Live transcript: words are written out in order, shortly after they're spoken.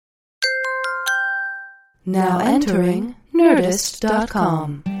Now entering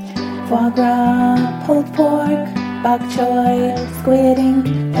Nerdist.com. Foie gras, pulled pork, bok choy, squid ink,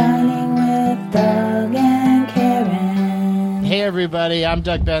 dining with Doug and Karen. Hey everybody, I'm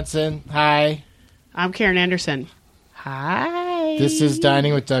Doug Benson. Hi. I'm Karen Anderson. Hi. This is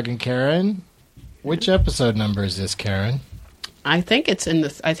Dining with Doug and Karen. Which episode number is this, Karen? I think it's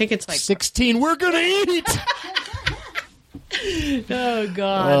like 16. We're gonna eat. Oh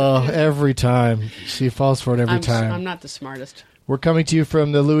God. Oh, every time she falls for it every time. I'm not the smartest. We're coming to you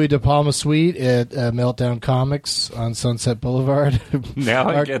from the Louis De Palma Suite at Meltdown Comics on Sunset Boulevard. Now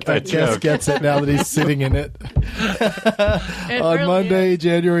I get that joke. Guest gets it now that he's sitting in it. On really Monday,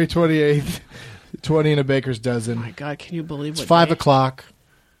 January 28th, 20 in a baker's dozen. Oh my God, can you believe It's what 5 day? o'clock.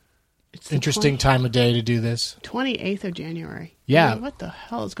 It's the Interesting time of day to do this. 28th of January. Yeah. I mean, what the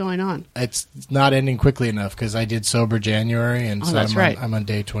hell is going on? It's not ending quickly enough because I did sober January, and so that's right. I'm on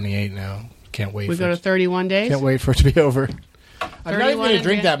day 28 now. Can't wait. We go to 31 days. Can't wait for it to be over. I'm not even going to in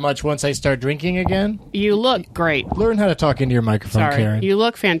drink Jan- that much once I start drinking again. You look great. Learn how to talk into your microphone, Sorry, Karen. you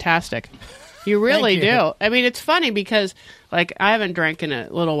look fantastic. You really Thank you. do. I mean, it's funny because, like, I haven't drank in a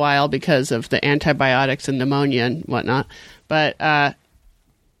little while because of the antibiotics and pneumonia and whatnot. But I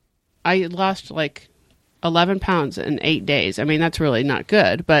lost like 11 pounds in 8 days. I mean, that's really not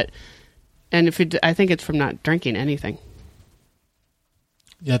good. And I think it's from not drinking anything.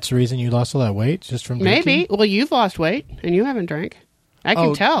 That's the reason you lost all that weight, just from drinking? Maybe. Well, you've lost weight and you haven't drank. I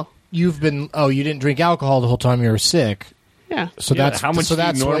can tell. You didn't drink alcohol the whole time you were sick. Yeah. So Yeah, that's how much so do you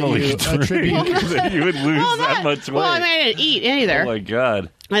that's normally what you drink attribute. that you would lose that much weight? Well, I mean, I didn't eat either. Oh my God!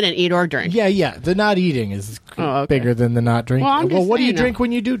 I didn't eat or drink. Yeah. The not eating is Oh, okay. bigger than the not drinking. Well, I'm just what do you saying, drink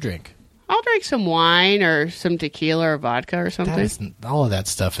when you do drink? I'll drink some wine or some tequila or vodka or something. All of that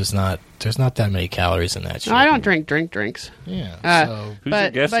stuff is not. There's not that many calories in that shit. No, I don't drink drinks. Yeah. So. Who's your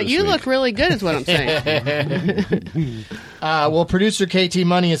guest But this you week? look really good, is what I'm saying. Well, producer KT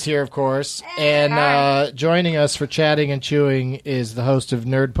Money is here, of course, and joining us for chatting and chewing is the host of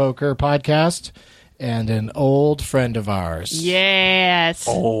Nerd Poker podcast and an old friend of ours. Yes.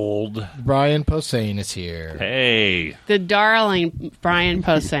 Old. Brian Posehn is here. Hey. The darling Brian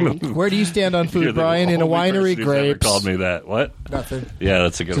Posehn. Where do you stand on You're food, the Brian? In a only winery, person who's ever grapes. called me that. What? Nothing. Yeah,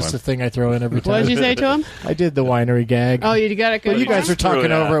 that's a good Just a one. thing I throw in every time. What did you say to him? I did the winery gag. Oh, you got it good. Well, you guys on were him? talking Threw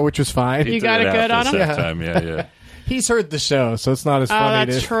it over out. it, which was fine. You got it good on him? Yeah. Time. Yeah. He's heard the show, so it's not as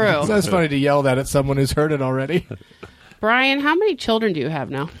funny. that's true. It's not as funny to yell that at someone who's heard it already. Brian, how many children do you have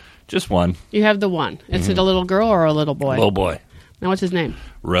now? Just one. You have the one. Is it a little girl or a little boy? Little boy. Now, what's his name?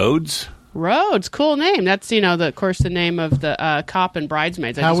 Rhodes. Rhodes. Cool name. That's, of course, the name of the cop in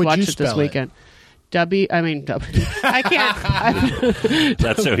Bridesmaids. I How just would watched you it this spell it? weekend. W. I can't.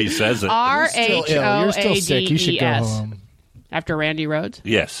 That's how he says it. Still ill. You're still sick. You should go RHOADES. home. After Randy Rhodes?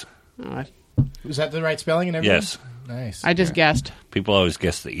 Yes. Oh, Was that the right spelling and everything? Yes. Nice. I just guessed. People always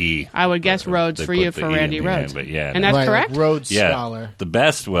guess the E. I would guess Rhodes They for put you the for E in Randy the end, Rhodes. but yeah, And no. that's right, correct? Like Rhodes Yeah. Scholar. The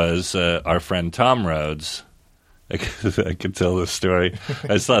best was our friend Tom Rhodes. I could tell this story.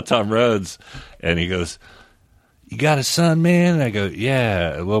 I saw Tom Rhodes, and he goes, "You got a son, man?" And I go,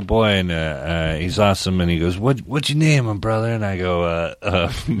 "Yeah, a little boy, and he's awesome." And he goes, "What'd you name him, brother?" And I go,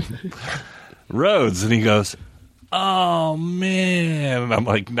 "Rhodes." And he goes, "Oh man!" And I'm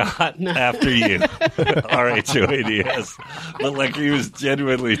like, "Not after you, RHOADS." But like he was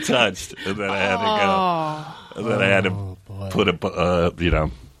genuinely touched, and then I had to go, and then I had to put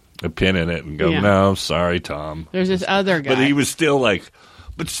a pin in it and go, Yeah. "No, sorry, Tom." There's this other guy. But he was still like,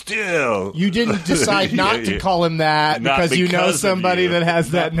 "But still." You didn't decide not to call him that Not because you know because of somebody you. that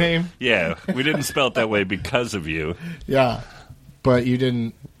has that name? Yeah, we didn't spell it that way because of you. Yeah. But you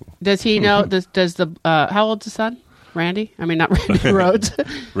didn't. Does he know? Does the how old's the son? Randy? I mean, not Randy Rhodes.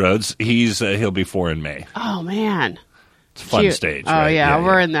 Rhodes, he'll be 4 in May. Oh man, It's a fun Cute. stage. Oh right? yeah,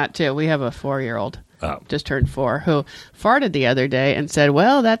 we're in that too. We have a 4-year-old. Oh. Just turned 4, who farted the other day and said,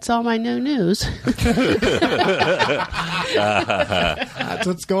 "Well, that's all my new news." That's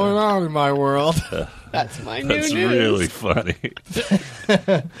what's going on in my world. That's my new That's news. really funny.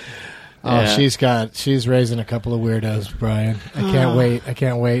 Oh, Yeah. she's raising a couple of weirdos, Brian. I can't wait. I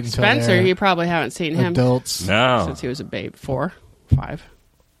can't wait until Spencer, they're you probably haven't seen him adults. No. since he was a babe. 4, 5.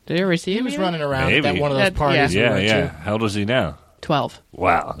 Did you ever see He him? was even? running around Maybe. at one of those That- parties. we Yeah, went yeah. to. How old is he now? 12.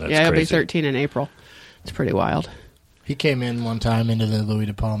 Wow, that's Yeah, he'll be crazy. 13 in April. It's pretty wild. He came in one time into the Louis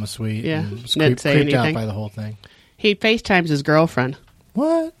De Palma suite. Yeah. and was Didn't say creeped out anything. by the whole thing. He FaceTimes his girlfriend.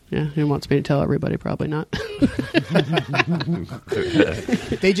 What? Yeah, he wants me to tell everybody. Probably not.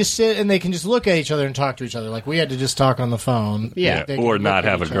 They just sit and they can just look at each other and talk to each other. Like we had to just talk on the phone. Yeah. They can Or look not at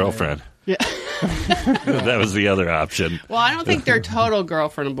have a each other. girlfriend. Yeah. That was the other option. Well, I don't think they're total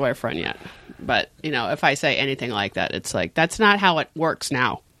girlfriend and boyfriend yet. But, if I say anything like that, it's like, that's not how it works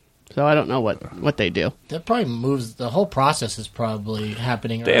now. So I don't know what they do. That probably moves. The whole process is probably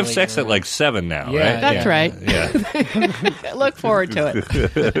happening. They have sex at like 7 now, Yeah, right? That's right. Yeah. Look forward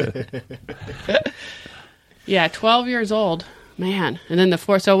to it. Yeah, 12 years old. Man. And then the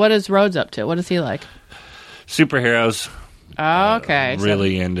 4. So what is Rhodes up to? What is he like? Superheroes. Okay.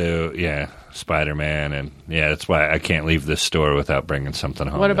 Really into, Spider-Man. And, that's why I can't leave this store without bringing something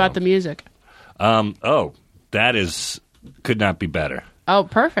home. What about the music? That could not be better. Oh,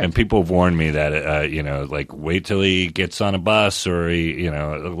 perfect. And people have warned me that, like, wait till he gets on a bus or he,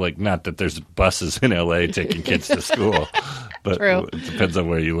 like, not that there's buses in L.A. taking kids to school, but True. It depends on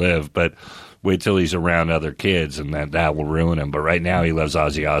where you live. But wait till he's around other kids and that will ruin him. But right now he loves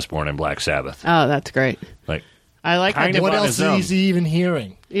Ozzy Osbourne and Black Sabbath. Oh, that's great. Like, I like kind that. of What on else his own. is he even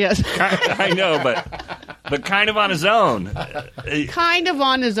hearing? Yes. I know, but kind of on his own. Kind of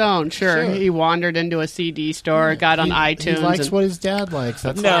on his own, sure. Sure. He wandered into a CD store, got on iTunes. He likes and- what his dad likes.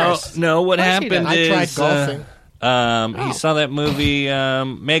 That's No, nice. no. What Of course he happened does. I tried is golfing. he saw that movie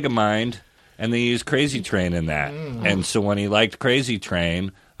Megamind, and they used Crazy Train in that. And so when he liked Crazy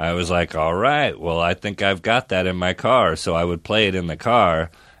Train, I was like, all right, well, I think I've got that in my car. So I would play it in the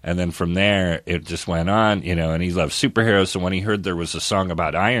car. And then from there, it just went on, and he loved superheroes. So when he heard there was a song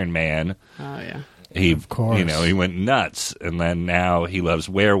about Iron Man, Oh, yeah. he, Of course. he went nuts. And then now he loves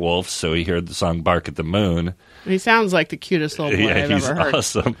werewolves. So he heard the song Bark at the Moon. He sounds like the cutest little boy I've he's ever heard.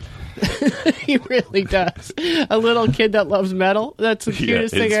 awesome. He really does. A little kid that loves metal. That's the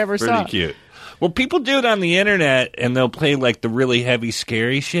cutest thing I ever pretty saw. Cute. Well, people do it on the internet, and they'll play like the really heavy,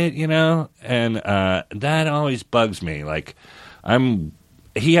 scary shit, and that always bugs me. Like,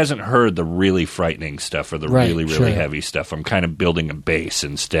 he hasn't heard the really frightening stuff or the Right, really, really sure. heavy stuff. I'm kind of building a base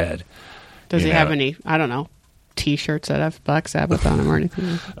instead. Does You he know. have any, I don't know, T-shirts that have Black Sabbath on them or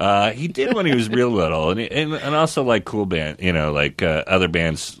anything? He did when he was real little, and also like cool band, like other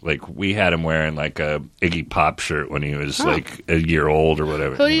bands. Like we had him wearing like a Iggy Pop shirt when he was like a year old or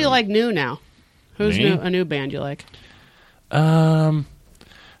whatever. Who do you like new now? Who's Me? a new band you like? I'm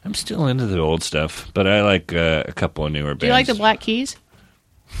still into the old stuff, but I like a couple of newer bands. Do you like the Black Keys?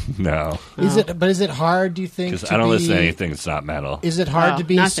 No, Is it hard? Do you think? because to I don't listen to be- anything that's not metal. Is it hard Wow, to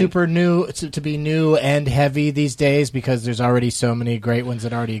be nothing. super new to be new and heavy these days because there's already so many great ones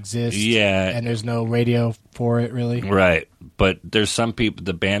that already exist? Yeah. and there's no radio for it really. Right, but there's some people.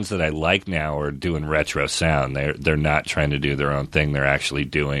 The bands that I like now are doing retro sound. They're not trying to do their own thing. They're actually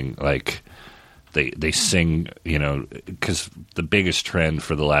doing like they sing. Because the biggest trend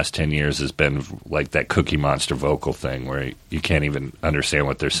for the last 10 years has been like that Cookie Monster vocal thing, where you can't even understand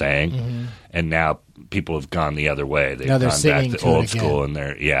what they're saying. And now people have gone the other way. They've Now they're gone singing back to to it old again. school, and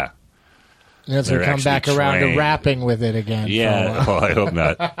they're And that's when They're we come back actually around to trained. rapping with it again. for a yeah. while. Well, I hope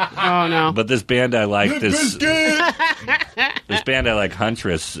not. Oh, no. But this band I like, this band I like,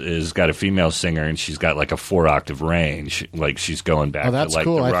 Huntress, is got a female singer, and she's got like a 4-octave range. Like she's going back Oh, that's to like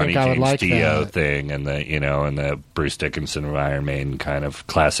cool. the I Ronnie think I would James like Dio that. thing, and the Bruce Dickinson of Iron Maiden kind of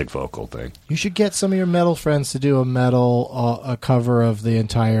classic vocal thing. You should get some of your metal friends to do a cover of the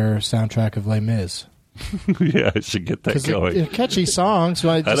entire soundtrack of Les Mis. Yeah, I should get that Because going. they're catchy songs. So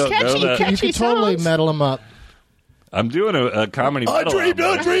I don't know that. You could totally songs. metal them up. I'm doing a comedy. I metal dreamed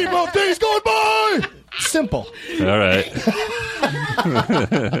album. a dream of days gone by. Simple. All right.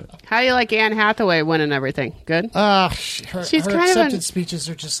 How do you like Anne Hathaway winning everything? Good? She's She's her kind of acceptance an- speeches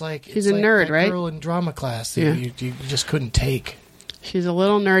are just like She's it's a like nerd, that right? Girl in drama class that Yeah. you just couldn't take. She's a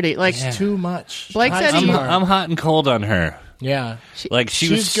little nerdy. Like, It's too much. Blake High said he- star. I'm hot and cold on her. Yeah, Like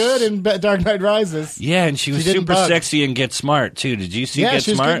she's was good in Dark Knight Rises. Yeah, and she was didn't super bug. sexy and Get Smart too. Did you see Yeah, Get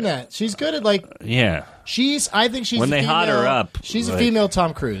she's Smart? good in that. She's good at like Yeah. I think she's When a they hot her female- up, She's a like- female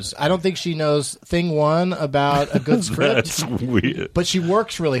Tom Cruise. I don't think she knows thing one about a good script. That's weird. But she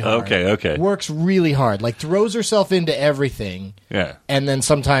works really hard. Okay. Works really hard. Like throws herself into everything. Yeah. And then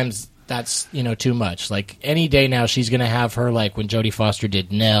sometimes that's, too much. Like any day now she's going to have her like when Jodie Foster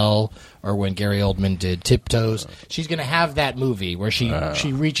did Nell or when Gary Oldman did Tiptoes. She's going to have that movie where she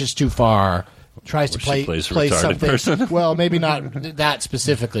reaches too far, tries to Where she play plays a retarded something. person. Well, maybe not that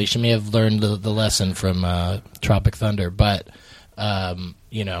specifically. She may have learned the lesson from Tropic Thunder, but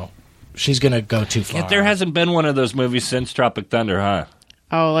she's going to go too far. Yeah, there hasn't been one of those movies since Tropic Thunder, huh?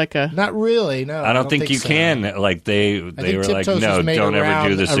 oh, like a... Not really, no. I don't think you so. can. Like they I were think like, Tiptoes no, was made don't ever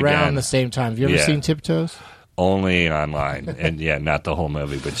do this around again. the same time. Have you ever Yeah. seen Tiptoes? Only online, and yeah, not the whole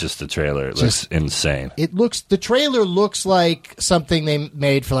movie, but just the trailer. It looks insane. The trailer looks like something they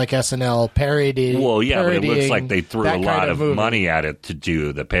made for like SNL parody. Well, yeah, but it looks parodying like they threw that a kind lot of movie. money at it to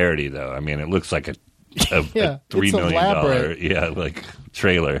do the parody, though. I mean, it looks like a Yeah, $3 it's million elaborate. like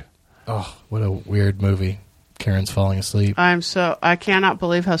trailer. Oh, what a weird movie. Karen's falling asleep. I cannot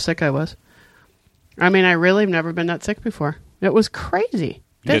believe how sick I was. I mean, I really have never been that sick before. It was crazy.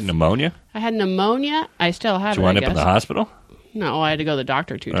 You get pneumonia? I had pneumonia. I still have Did it, you wind I up in guess. the hospital? No, I had to go to the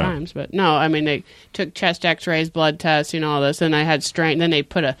doctor 2 times. But no, I mean, they took chest x-rays, blood tests, all this. And I had then they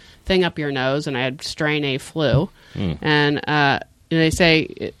put a thing up your nose, and I had strain A flu. And they say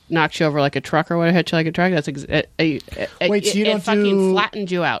it knocks you over like a truck or what, hit you like a truck. That's Wait, so you don't it fucking do-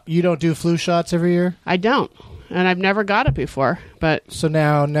 flattens you out. You don't do flu shots every year? I don't. And I've never got it before. But So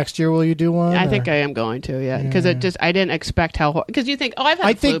now next year will you do one? I or- think I am going to, yeah. Because I didn't expect how... Because you think, I've had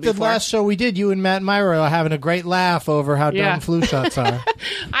I flu think the before. last show we did, you and Matt and Myra are having a great laugh over how Yeah. dumb flu shots are.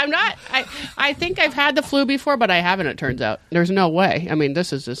 I'm not... I think I've had the flu before, but I haven't, it turns out. There's no way. I mean,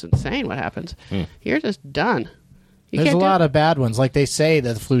 this is just insane what happens. You're just done. There's a lot of bad ones. Like they say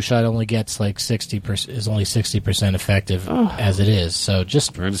that the flu shot only gets like 60%, is only 60% effective as it is. So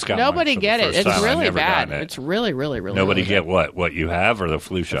just I just got Nobody mine for the get it. first It's time. I've really never bad. gotten it. It's really, really, really Nobody really get what? What you have or the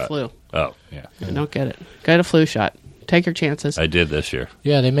flu shot? flu. Oh, yeah. bad. Don't get it. Get a flu shot. Take your chances. I did this year.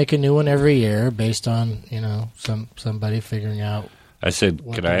 yeah, they make a new one every year based on somebody figuring out. I said,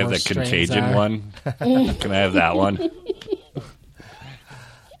 What can the I have that worst strains contagion are. one? Can I have that one?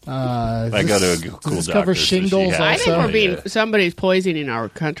 I go to a cool this doctor. cover so she shingles has I it. think we're being... Yeah. Somebody's poisoning our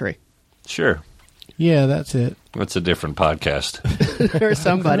country. Sure. Yeah, that's it. What's a different podcast? Or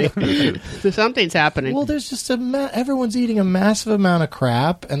somebody. Something's happening. Well, there's just everyone's eating a massive amount of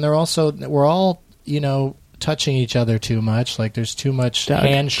crap, and we're all touching each other too much. Like there's too much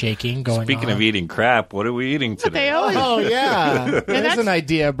handshaking going on. Speaking of eating crap, what are we eating They today? always... Oh yeah, there's that's- an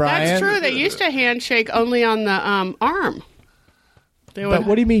idea, Brian. That's true. They used to handshake only on the arm. They would, But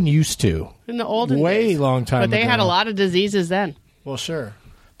what do you mean used to? in the olden Way days. long time But they had ago. a lot of diseases then. Well, sure.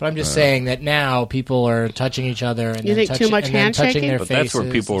 But I'm just saying that now people are touching each other and You then think too much and then touching handshaking? their But that's where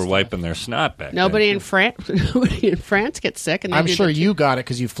faces people were and wiping their snot back Nobody then. in France gets sick, and they I'm do sure the- you got it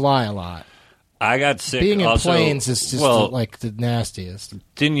because you fly a lot. I got sick. Being in also, planes is just like the nastiest.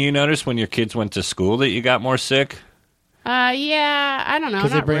 Didn't you notice when your kids went to school that you got more sick? Yeah, I don't know.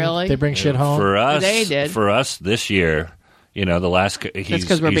 Because Not really. they bring shit home. For us, They did. For us this year, the last he's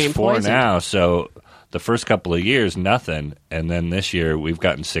 'cause we're being 4 poisoned. now, so the first couple of years nothing, and then this year we've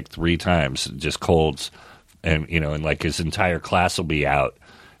gotten sick 3 times, just colds, and and like his entire class will be out,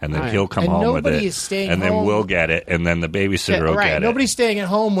 and then Right. he'll come And home with nobody it, is staying and then home. we'll get it, and then the babysitter will right. get Nobody's staying at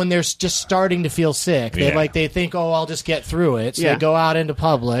home when they're just starting to feel sick. They Yeah. they think, oh, I'll just get through it. So Yeah. they go out into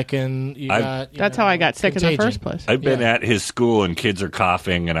public, and That's how I got sick in the contagion. first place. it. I've been Yeah. at his school and kids are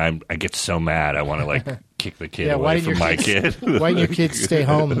coughing, and I get so mad I want to kick the kid Yeah, why away didn't from your my kid. Why didn't your kids stay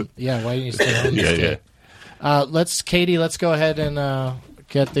home? Yeah, why didn't you stay home? Yeah, instead? Katie, let's go ahead and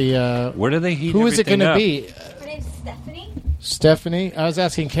get the. Where do they heat? Who is it going everything to up? be? Her name's Stephanie. Stephanie. I was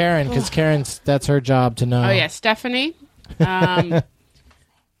asking Karen because that's her job to know. Oh yeah, Stephanie.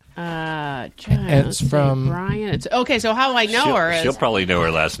 It's from- Brian. It's okay. So how I know her is She'll probably know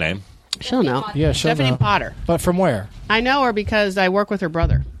her last name. she'll know. Yeah, she'll Stephanie know. Potter. But from where? I know her because I work with her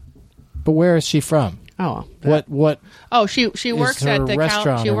brother. But where is she from? Oh, What? Oh, she works her at the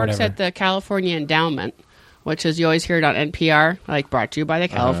restaurant she or works whatever. at the California Endowment, which is you always hear it on NPR, like brought to you by the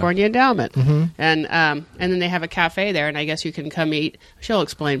California Endowment, and then they have a cafe there, and I guess you can come eat. She'll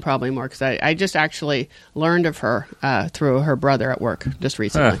explain probably more because I just actually learned of her through her brother at work just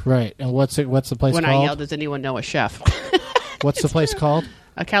recently. Right. And what's the place When I called? yelled, "Does anyone know a chef?" What's the place called?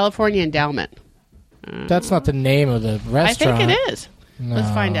 A California Endowment. That's not the name of the I restaurant. think it is. Let's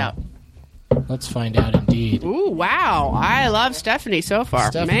find out. Let's find out indeed. Ooh, wow! I love Stephanie so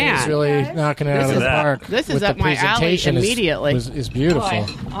far. Stephanie's Man, really knocking it This out of is- the park. this is with up the my alley presentation immediately. is beautiful.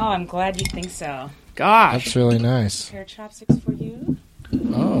 I'm glad you think so. gosh! That's really nice. Pair of chopsticks for you.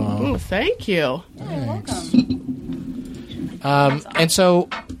 Oh, Ooh, thank you. and so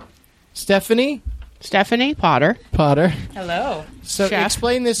Stephanie Potter. Potter. Hello. So Chef.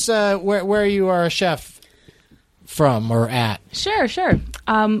 explain this. Where you are a chef from or at? Sure.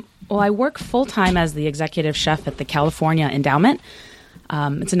 Well, I work full time as the executive chef at the California Endowment.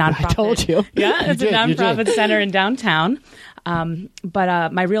 It's a nonprofit. told you. Yeah, it's did, a you did. nonprofit center in downtown.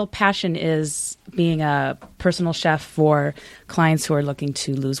 But my real passion is being a personal chef for clients who are looking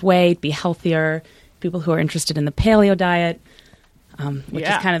to lose weight, be healthier, people who are interested in the paleo diet, which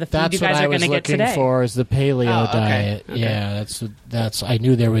Yeah. is kind of the food That's you what guys I are was going to get looking today. for. Is the paleo Oh, okay. diet? Okay. Yeah, that's. I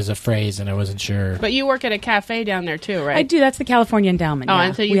knew there was a phrase and I wasn't sure. But you work at a cafe down there too, right? I do. That's the California Endowment. Oh, yeah.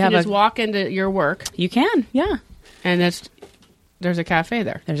 and so you We can have just walk into your work, You can, yeah. and there's a cafe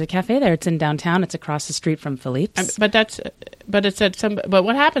there. There's a cafe there. It's in downtown. It's across the street from Philippe's. But it's at some. But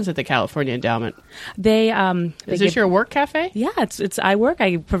what happens at the California Endowment? They Is this your work cafe? Yeah, it's I work.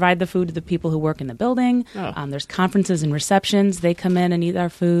 I provide the food to the people who work in the building. Oh. There's conferences and receptions. They come in and eat our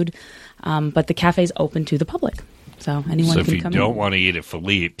food. But the cafe's open to the public, so anyone So can if you come don't in. want to eat at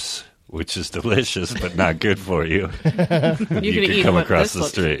Philippe's, which is delicious but not good for you, you can can eat come what across this the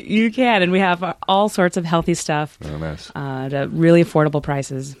looks street. You can, and we have all sorts of healthy stuff Oh, nice. at really affordable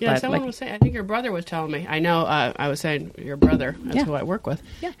prices. Yeah, but someone was saying. I think your brother was telling me. I know. I was saying your brother. That's Yeah. who I work with.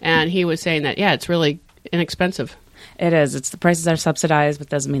 Yeah. And he was saying that. Yeah, it's really inexpensive. it is. It's the prices are subsidized, but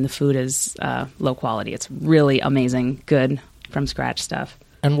doesn't mean the food is low quality. It's really amazing, good from scratch stuff.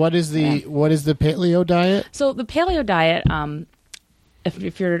 And what is the paleo diet? So the paleo diet,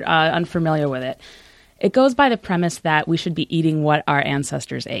 if you're unfamiliar with it, it goes by the premise that we should be eating what our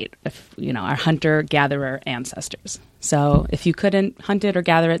ancestors ate, our hunter-gatherer ancestors. So if you couldn't hunt it or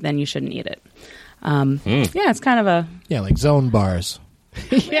gather it, then you shouldn't eat it. Yeah, it's kind of a... Yeah, like zone bars.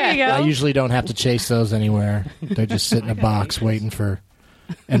 There you go. I usually don't have to chase those anywhere. They just sit in a box waiting for.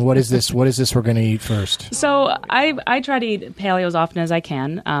 And what is this? What is this we're going to eat first? So I try to eat paleo as often as I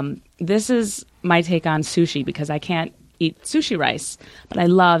can. This is my take on sushi because I can't eat sushi rice, but I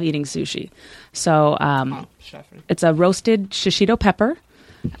love eating sushi. So it's a roasted shishito pepper,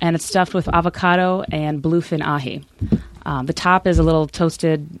 and it's stuffed with avocado and bluefin ahi. The top is a little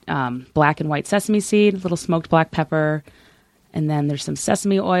toasted black and white sesame seed, a little smoked black pepper, and then there's some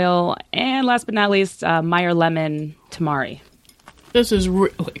sesame oil, and last but not least, Meyer lemon tamari. This is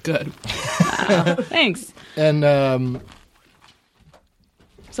really good. Thanks. And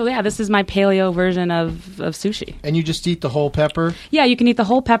So yeah, this is my paleo version of sushi. and you just eat the whole pepper? Yeah, you can eat the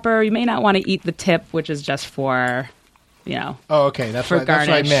whole pepper. You may not want to eat the tip, which is just for, Oh, okay. That's For what I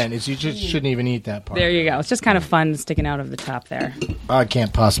garnish. meant. Is you just shouldn't even eat that part. There you go. It's just kind of fun sticking out of the top there. I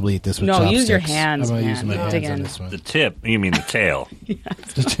can't possibly eat this with No, chopsticks. use your hands, I'm gonna man. use my Dig hands on in. this one. The tip, you mean the tail.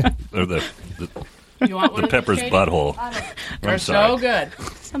 Or the You want one of these, pepper's Katie? butthole. They're I'm so sorry. good.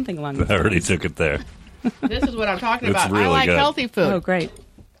 Something along I those already lines. took it there. This is what I'm talking It's about. I really like good. healthy food. Oh, great.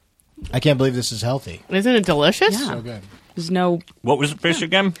 I can't believe this is healthy. Isn't it delicious? Yeah. So good. There's no What was the fish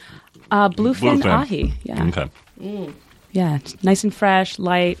again? bluefin Bluefin. ahi. Yeah. Okay. Yeah. It's nice and fresh,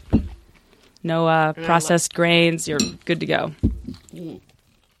 light. No processed grains. You're good to go.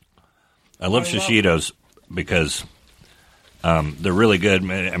 I love shishitos because they're really good.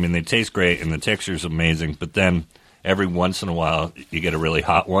 I mean, they taste great and the texture's amazing. But then every once in a while, you get a really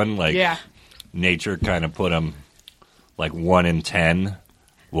hot one. Like Yeah. nature kind of put them like 1 in 10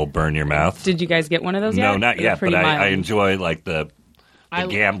 will burn your mouth. Did you guys get one of those yet? No, not They're yet. But pretty I mild. enjoy like the I-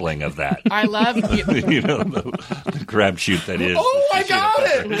 gambling of that. I love you. You know, the crapshoot that is. Oh, I got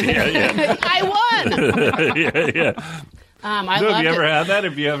it! Yeah, yeah, I won. yeah, yeah. I No, have loved you ever it. had that?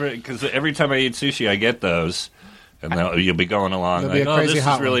 Have you ever? Because every time I eat sushi, I get those, and then you'll be going along There'll be like, a "Oh, crazy this is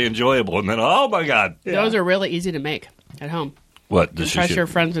hot really one." enjoyable," and then, "Oh my god, Those are really easy to make at home. what the Impress your sushi?"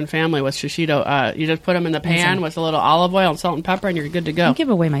 friends and family with shishito. You just put them in the pan with a little olive oil and salt and pepper, and you're good to go. Don't give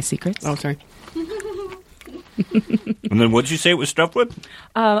away my secrets. Oh, sorry. And then, what'd you say it was stuffed with?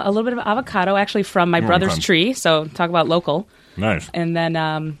 A little bit of avocado, actually from my brother's okay. tree. So talk about local. Nice, And then,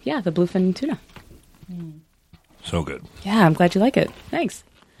 the bluefin tuna. so good. Yeah, I'm glad you like it. Thanks.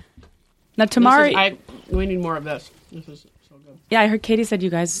 Now, This tamari. is- we need more of this. This is so good. Yeah, I heard Katie said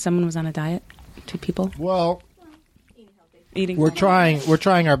someone was on a diet. 2 people Well, eating. we're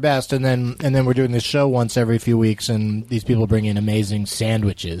trying our best, and then we're doing this show once every few weeks, and these people bring in amazing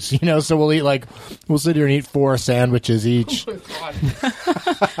sandwiches. So we'll sit here and eat 4 sandwiches each. Oh,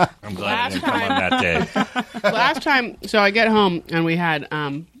 God. I'm glad I didn't come on that day. Last time, so I get home and we had,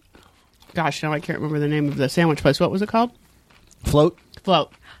 gosh, now I can't remember the name of the sandwich place. What was it called? Float.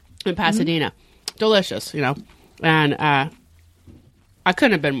 Float in Pasadena. Delicious, and I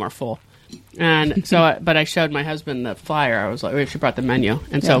couldn't have been more full. And so, but I showed my husband the flyer. I was like, she brought the menu.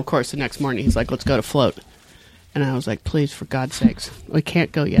 And so, of course, the next morning he's like, let's go to Float. And I was like, please, for God's sakes, we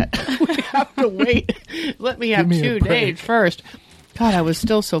can't go yet. We have to wait. Let me have me a 2 break. days first. God, I was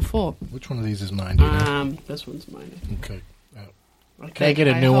still so full. Which one of these is mine? Do you know? This one's mine. Okay. Okay, Can I get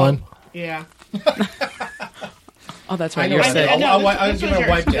a new hope. one? Yeah. Oh, that's I right. know You're I sick. did. I was this gonna yours.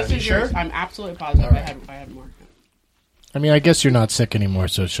 wipe down. This You is yours. sure? I'm absolutely positive. All right. I had more. I mean, I guess you're not sick anymore,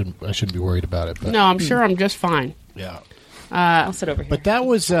 so I shouldn't be worried about it. But, No, I'm sure I'm just fine. yeah. I'll sit over here. But that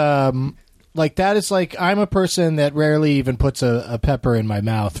was that is like I'm a person that rarely even puts a pepper in my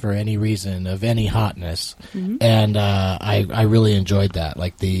mouth for any reason of any hotness, and I really enjoyed that.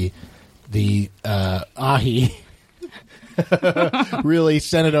 Like the ahi really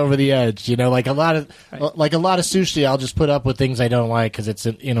send it over the edge. You know, like a lot of sushi, I'll just put up with things I don't like because it's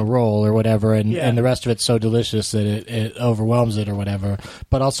in a roll or whatever, and the rest of it's so delicious that it overwhelms it or whatever.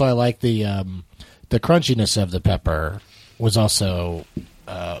 But also, I like the crunchiness of the pepper was also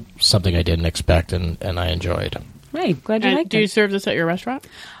something I didn't expect, and I enjoyed. Right, glad you And liked do you it. serve this at your restaurant?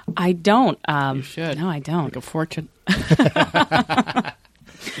 I don't. You should. No, I don't. Like a fortune.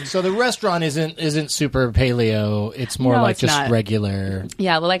 So the restaurant isn't super paleo. It's more No, like it's just not. regular.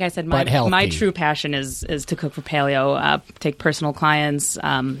 Yeah, well, like I said, But healthy. my true passion is to cook for paleo, take personal clients,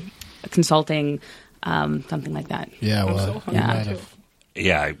 consulting, something like that. Yeah, well, you Yeah. might have.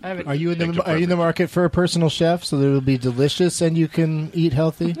 Yeah. Are you in the market for a personal chef so that it'll be delicious and you can eat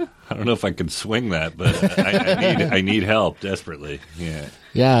healthy? I don't know if I can swing that, but I need help desperately. Yeah.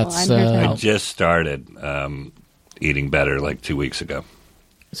 Yeah, Well, I'm here to I help. just started eating better like 2 weeks ago.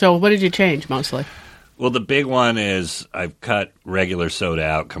 So what did you change mostly? Well, the big one is I've cut regular soda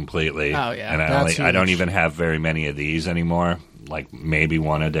out completely. Oh, yeah. And That's I don't huge. even have very many of these anymore, like maybe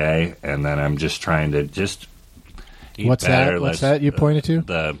one a day. And then I'm just trying to just eat What's better. that? What's that you pointed to?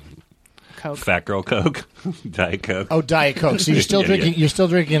 The Coke. Fat Girl Coke, Diet Coke. Oh, Diet Coke. So you're still Yeah, drinking. yeah. You're still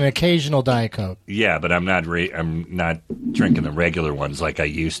drinking an occasional Diet Coke. Yeah, but I'm not drinking the regular ones like I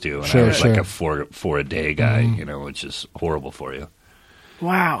used to. And Sure, I was like sure. a four a day guy, which is horrible for you.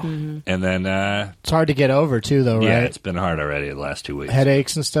 Wow. And then It's hard to get over too, though, yeah, right? it's been hard already the last 2 weeks.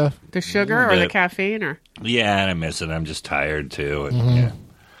 Headaches and stuff. The sugar or the bit. caffeine or Yeah, and I miss it. I'm just tired too. And, Mm-hmm. yeah.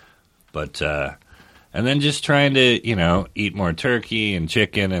 But and then just trying to eat more turkey and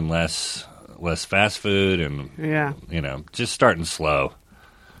chicken and less fast food and yeah. just starting slow.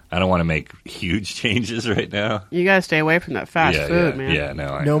 I don't want to make huge changes right now. You gotta stay away from that fast food, man. Yeah,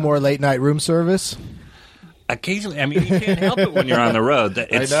 no. No more late night room service. Occasionally, I mean, you can't help it when you're on the road.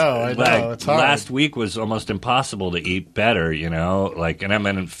 I know, like, it's hard. Last week was almost impossible to eat better, and I'm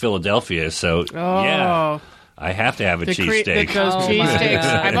in Philadelphia, so yeah, I have to have a cheesesteak. Those Oh, my cheesesteaks.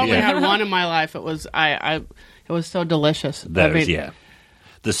 God. I've only Yeah. had one in my life. It was it was so delicious. Yeah.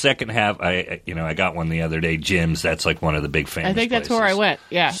 The second half, I got one the other day. Jim's, that's like one of the big famous I think that's places. where I went.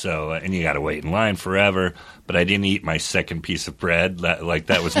 Yeah. So, and you got to wait in line forever. But I didn't eat my second piece of bread. That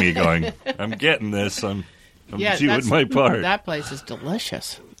was me going, I'm getting this. I'm Yeah, doing my part. That place is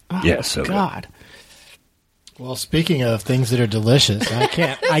delicious. Oh, Yeah, my so good. God. Well, speaking of things that are delicious, I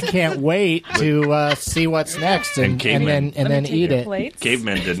can't wait to see what's next and Caveman. then eat it. Plates.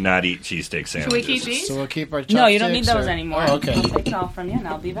 Cavemen did not eat cheesesteak sandwiches. we keep these? So we'll keep our chopsticks. No, you don't need those or- anymore. Oh, okay. I'll take it all from you, and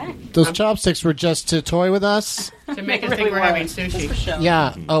I'll be back. Those chopsticks were just to toy with us. To make us think we're having sushi.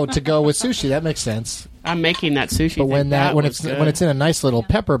 Yeah. Oh, to go with sushi. That makes sense. I'm making that sushi. But when thing. when was it's good. when it's in a nice little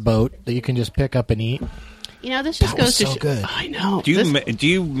pepper boat that you can just pick up and eat. this just That was goes to so good. I know. Do you This- do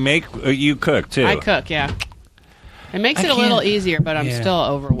you make you cook too? I cook. Yeah. It makes I it a little can't- easier, but I'm yeah. still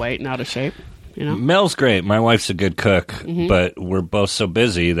overweight and out of shape. Mel's great. My wife's a good cook, Mm-hmm. but we're both so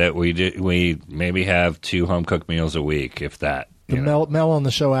busy that we maybe have 2 home cooked meals a week, if that. The Mel on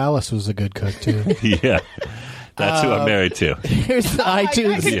the show, Alice, was a good cook too. Yeah, that's who I'm married to. Here's the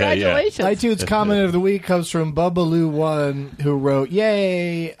iTunes. Yeah, yeah. Congratulations. iTunes comment of the week comes from Bubbaloo1, who wrote,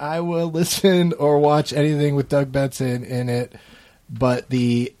 "Yay! I will listen or watch anything with Doug Benson in it, but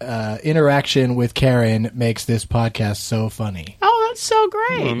the interaction with Karen makes this podcast so funny." Oh, that's so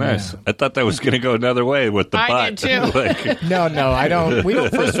great. Oh, nice. I thought that was going to go another way with the I butt. did too. Like, No, I don't. We don't.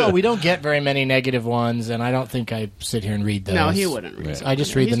 First of all, we don't get very many negative ones, and I don't think I sit here and read those. No, he wouldn't read it. I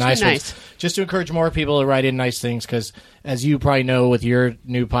just read He's the too nice nice. ones, just to encourage more people to write in nice things. Because, as you probably know, with your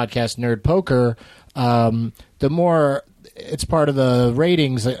new podcast, Nerd Poker, the more it's part of the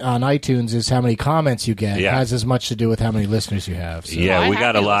ratings on iTunes is how many comments you get. Yeah. It has as much to do with how many listeners you have. So. yeah, I we have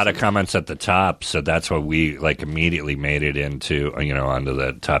got a to lot of listen. comments at the top, so that's why we immediately made it into onto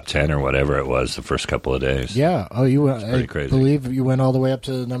the top 10 or whatever it was the first couple of days. Yeah. Oh, you went. pretty I crazy. believe you went all the way up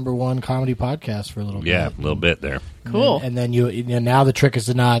to the #1 comedy podcast for a little bit. Yeah, a little bit there. Cool. And then now the trick is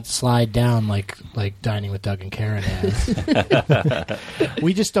to not slide down like Dining with Doug and Karen has.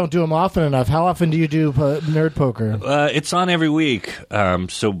 We just don't do them often enough. How often do you do Nerd Poker? It's on every week.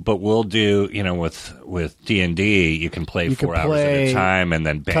 But we'll do with D&D. You can play You can 4 hours at play- a time and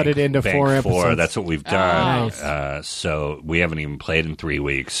then bank, cut it into bank 4 4. episodes. That's what we've done. Nice. So we haven't even played in 3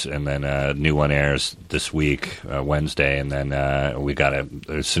 weeks, and then a new one airs this week, Wednesday, and then we got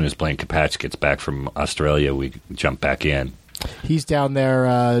as soon as Blaine Capatch gets back from Australia, we jump back in. He's down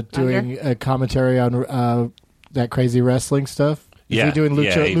there doing a commentary on that crazy wrestling stuff. Is he doing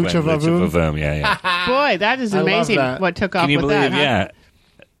Lucha, he went Lucha Vavoom? Vavoom, yeah. Boy, that is I love amazing that. what took off Can you with believe? that. Huh?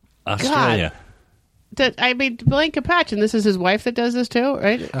 Yeah, Australia. I mean, Blaine Capatch, and this is his wife that does this too,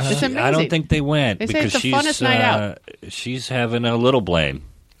 right? It's amazing. I don't think they went They say because it's the funnest night out. She's having a little Blaine.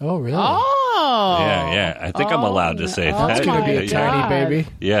 Oh, really? Oh, Yeah. I think I'm allowed to say Oh, that. It's going to be a my tiny God. baby,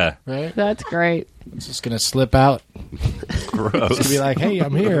 Yeah. right? that's great. It's just going to slip out. Gross. It's going to be like, hey,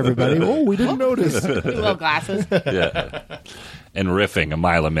 I'm here, everybody. Oh, we didn't notice. Little glasses Yeah. And riffing a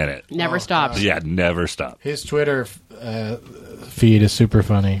mile a minute. never stops. Yeah, never stop. His Twitter feed is super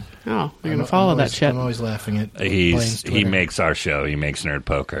funny. Oh, you're gonna follow that shit. I'm always laughing at Blaine's He Twitter. makes our show. He makes Nerd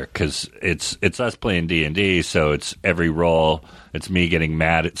Poker because it's us playing D&D. So it's every roll. It's me getting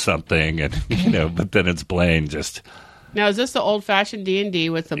mad at something, and but then it's Blaine just. Now, is this the old-fashioned D&D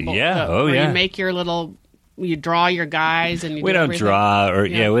with the Yeah, where yeah. you make your little, you draw your guys and you We do don't everything? draw, or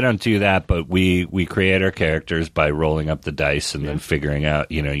Yeah. we don't do that. But we create our characters by rolling up the dice and then figuring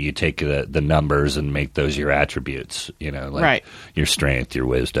out. You take the numbers and make those your attributes. Like Right. your strength, your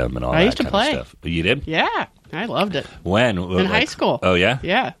wisdom, and all I that used to kind play. of stuff. You did? Yeah, I loved it When in high school. Oh yeah.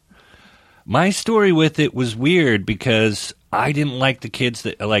 Yeah. My story with it was weird because I didn't like the kids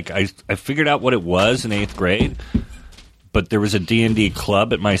that I figured out what it was in 8th grade, but there was a D&D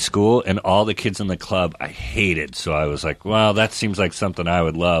club at my school, and all the kids in the club I hated. So I was like, well, that seems like something I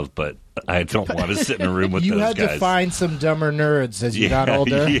would love, but I don't want to sit in a room with You those had guys. to find some dumber nerds as you got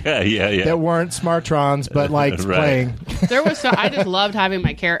older Yeah. that weren't smartrons but liked Right. playing. There was I just loved having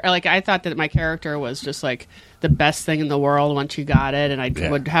my character. Like I thought that my character was just like the best thing in the world once you got it, and I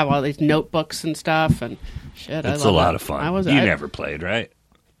Yeah. would have all these notebooks and stuff and shit. It's I a loved lot it. of fun. I was. You I- never played, right?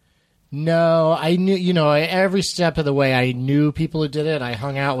 No, I knew, every step of the way I knew people who did it. I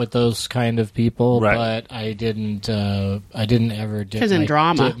hung out with those kind of people, Right. but I didn't ever dip 'Cause in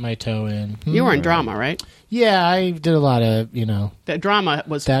drama. dip my toe in. You were in drama, right? Yeah, I did a lot of, The drama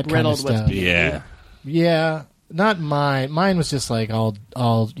was That kind of riddled with. stuff. Yeah. yeah, not mine. Mine was just like all,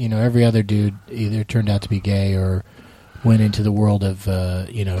 every other dude either turned out to be gay or went into the world of,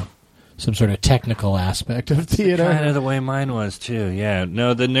 some sort of technical aspect of theater. Kind of the way mine was too. Yeah.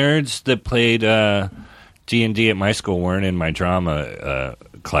 No, the nerds that played D&D at my school weren't in my drama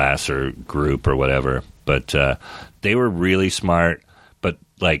class or group or whatever, but they were really smart, but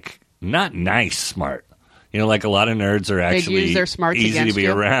like not nice smart. Like a lot of nerds are actually use their smarts easy to against be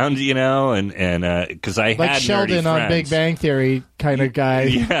you? around, and because I Like had Sheldon nerdy on friends. Big Bang Theory kind of guy.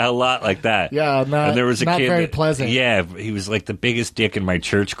 Yeah, a lot like that. Yeah, not- and there was a not kid very that- pleasant. Yeah, he was like the biggest dick in my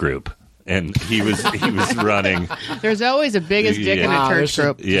church group, and he was running. There's always a biggest dick in a Wow, they church should-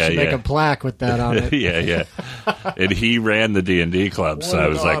 group. they Yeah, should make yeah. a plaque with that on it. Yeah. And he ran the D&D club, so What I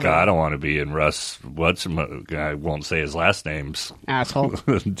an was like, honor. I don't want to be in Russ. I won't say his last name's Asshole.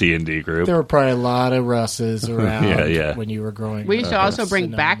 D&D group. There were probably a lot of Russes around Yeah. when you were growing We used to up. also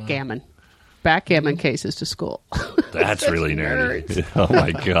bring Sonoma. backgammon cases to school. That's really nerdy. Oh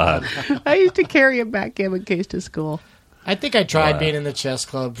my god. I used to carry a backgammon case to school. I think I tried being in the chess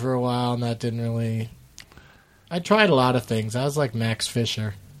club for a while, and that didn't really... I tried a lot of things. I was like Max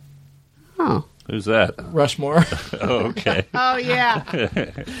Fisher. Oh. Who's that? Rushmore. Oh, okay. Oh, yeah.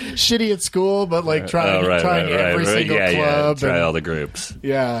 Shitty at school, but like trying every single yeah, club. Try and- all the groups.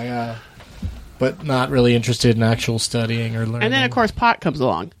 yeah. But not really interested in actual studying or learning. And then, of course, pot comes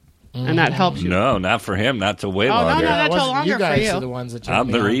along. And that helps you. No, not for him. Not till way no, longer. no, That that's wasn't- longer you guys for you. are the ones that I'm turned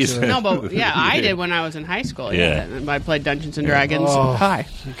me the on to reason. it. No, but yeah, I did when I was in high school. Yeah. And I played Dungeons and Dragons. Oh, Hi.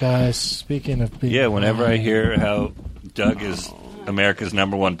 you guys, speaking of being... Yeah, whenever I hear how Doug is America's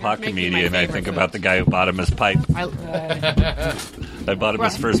 #1 pot making my comedian, I favorite think food. about the guy who bought him his pipe. I, I bought him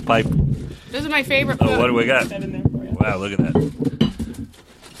his first pipe. this is my favorite Oh, food. what do we got? Wow, look at that.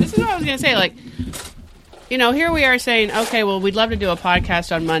 This is what I was going to say. Like, here we are saying, okay, well, we'd love to do a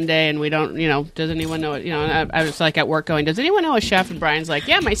podcast on Monday, and we don't, does anyone know it? And I was like at work going, does anyone know a chef? And Brian's like,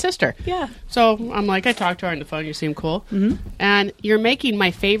 yeah, my sister. Yeah. So I'm like, I talked to her on the phone. You seem cool. Mm-hmm. And you're making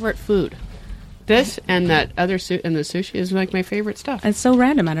my favorite food. This and that other and the sushi is like my favorite stuff. It's so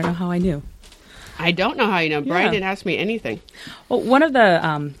random. I don't know how I knew. I don't know how you know. Brian Yeah. didn't ask me anything. Well, one of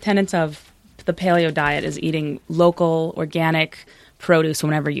the tenets of the paleo diet is eating local, organic produce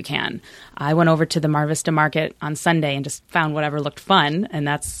whenever you can. I went over to the Mar Vista Market on Sunday and just found whatever looked fun, and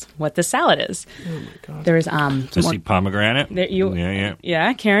that's what this salad is. Oh my god! There's some To more- see pomegranate? There you- Yeah.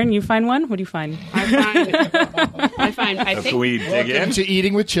 yeah, Karen, you find one? What do you find? I Can think we dig in? Into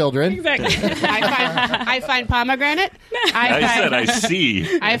eating with children. Exactly. I find pomegranate. I said I see.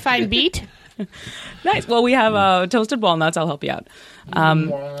 I find beet. Nice. Well, we have toasted walnuts. I'll help you out.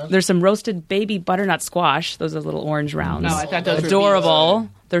 There's some roasted baby butternut squash. Those are little orange rounds. No, I thought those were adorable.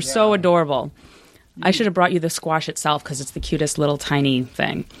 They're so adorable. I should have brought you the squash itself because it's the cutest little tiny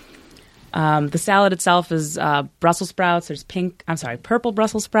thing. The salad itself is Brussels sprouts. There's purple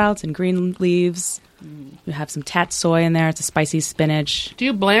Brussels sprouts and green leaves. You have some tatsoi in there. It's a spicy spinach. Do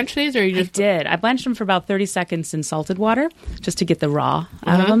you blanch these, or you just? I blanched them for about 30 seconds in salted water just to get the raw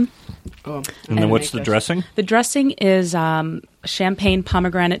out of them. Oh, And then what's the dressing? The dressing is champagne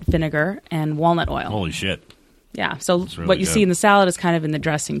pomegranate vinegar and walnut oil. Holy shit. Yeah, so really what you good. see in the salad is kind of in the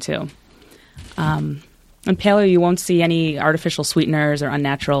dressing too. In paleo, you won't see any artificial sweeteners or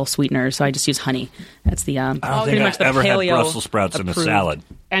unnatural sweeteners, so I just use honey. That's the I don't pretty think much I've the ever had paleo Brussels sprouts in a approved. salad.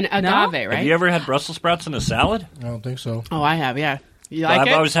 and agave, No? right? Have you ever had Brussels sprouts in a salad? I don't think so. Oh, I have. Yeah. You Well, like I've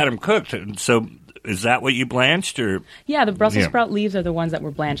it? always had them cooked. So is that what you blanched, or Yeah, the Brussels Yeah. sprout leaves are the ones that were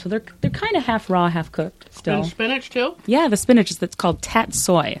blanched, so they're kind of half raw, half cooked still. And spinach too. Yeah, the spinach is that's called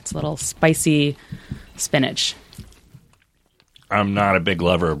tatsoi. It's a little spicy spinach. I'm not a big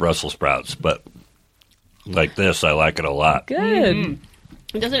lover of Brussels sprouts, but like this, I like it a lot. Good.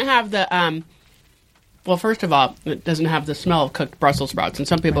 It doesn't have the well, first of all, it doesn't have the smell of cooked Brussels sprouts, and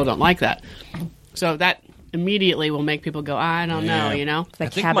some people don't like that. So that immediately will make people go, I don't know, Yeah. you know? The I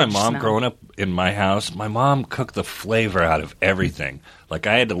think my cabbage mom, smell. growing up in my house, my mom cooked the flavor out of everything. Like,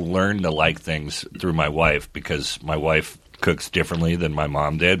 I had to learn to like things through my wife because my wife cooks differently than my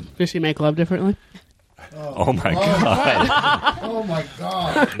mom did. Does she make love differently? Oh, my God. Oh my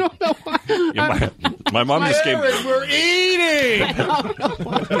god! Yeah, my mom just gave We're eating.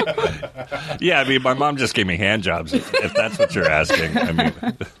 Yeah, I mean, my mom just gave me hand jobs, if that's what you're asking. I mean,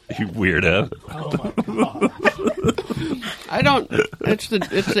 you weirdo. I don't. It's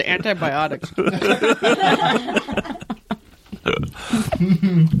the antibiotics.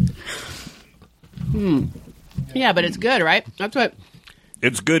 Yeah, but it's good, right? That's what.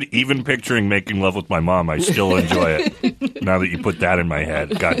 It's good, even picturing making love with my mom. I still enjoy it. Now that you put that in my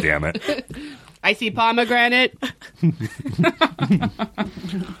head. God damn it. I see pomegranate.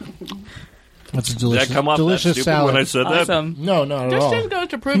 That's a Did delicious, that come off that delicious stupid salad. when I said that? Awesome. No, not at This all. just goes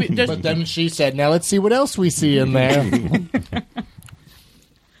to prove it. But then she said, "Now let's see what else we see in there."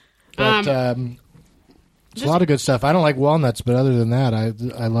 But there's a lot of good stuff. I don't like walnuts, but other than that,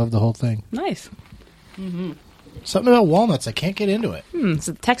 I love the whole thing. Nice. Something about walnuts, I can't get into it. It's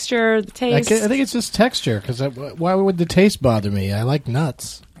the texture, the I taste. think it's just texture. Because why would the taste bother me? I like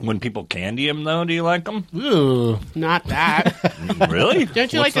nuts. When people candy them, though, do you like them? Ooh, Not that. Really?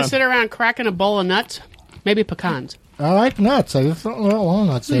 Don't you like to sit around cracking a bowl of nuts? Maybe pecans. I like nuts. I just don't like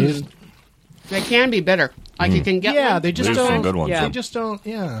walnuts. They They can be bitter. Like you can get. yeah, one. they just There's don't. some good ones. Yeah. They just don't.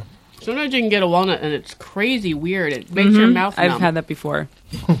 Yeah. Sometimes you can get a walnut and it's crazy weird. It makes your mouth numb. I've had that before.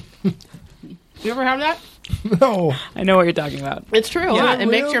 You ever have that? No. I know what you're talking about. It's true. Yeah, it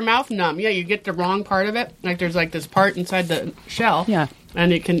makes real? your mouth numb. Yeah, you get the wrong part of it. Like there's like this part inside the shell. Yeah.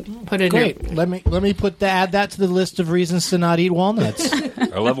 and it can put in Great. your. Let me add that to the list of reasons to not eat walnuts.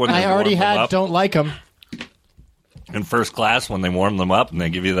 I love when I they already warm them had up. don't like them. In first class when they warm them up and they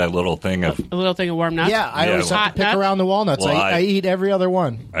give you that little thing of. A little thing of warm nuts. Yeah, I Yeah, always well- have to pick Hot nuts? around the walnuts. Well, I eat every other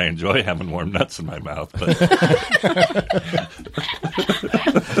one. I enjoy having warm nuts in my mouth, but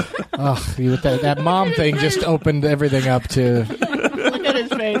Oh, that mom thing just opened everything up to. Look at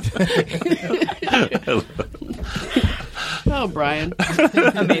his face. Oh, Brian.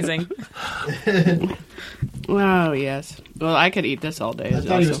 Amazing. Oh, yes. Well, I could eat this all day. I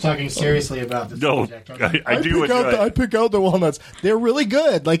thought he was talking seriously about this no, project. I do enjoy I it. pick out the walnuts. They're really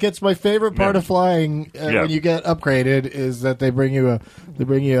good. Like it's my favorite part Yeah. of flying Yeah. when you get upgraded is that they bring you a little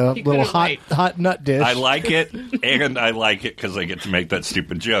couldn't hot wait. hot nut dish. I like it, and I like it because I get to make that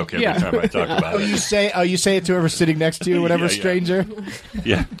stupid joke every Yeah. time I talk about You it. say you say it to whoever's sitting next to you, whatever Yeah, yeah. stranger.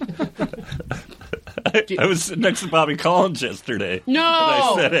 Yeah. I was sitting next to Bobby Collins yesterday. No! And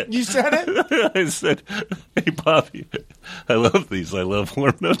I said it. You said it. I said, "Hey, Bobby, I love these. I love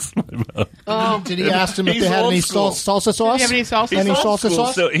warm nuts in my mouth." Oh, Did he ask him if He's they had old any school. salsa sauce? you have any salsa Any sauce? salsa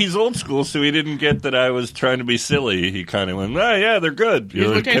sauce? So he's old school, so he didn't get that I was trying to be silly. He kind of went, "Oh yeah, they're good." You know,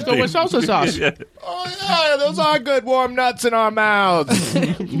 would taste kept good with being- salsa sauce. Yeah. Oh yeah, those are good warm nuts in our mouths.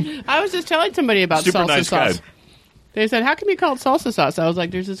 I was just telling somebody about Super salsa nice sauce. guy. They said, "How come you call it salsa sauce?" I was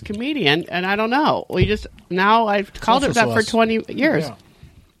like, "There's this comedian, and I don't know. I've called Salsa it that for sauce. 20 years." Yeah.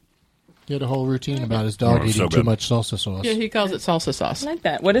 He had a whole routine about his dog Oh, eating so too good. much salsa sauce. Yeah, he calls it salsa sauce. I like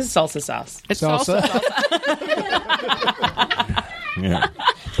that. What is salsa sauce? It's Salsa? Yeah.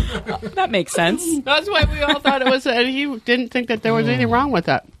 That makes sense. That's why we all thought it was. And he didn't think that there was anything wrong with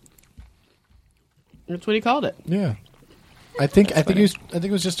that. That's what he called it. Yeah, I think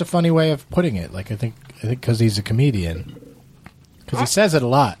it was just a funny way of putting it. Like I think because he's a comedian, because he says it a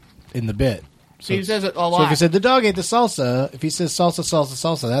lot in the bit. So He says it a So if lot. he said the dog ate the salsa, if he says salsa, salsa,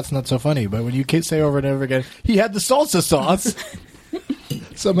 salsa, that's not so funny. But when you say over and over again, he had the salsa sauce.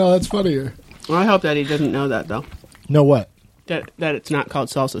 Somehow that's funnier. Well, I hope that he doesn't know that, though. No, what? That it's not called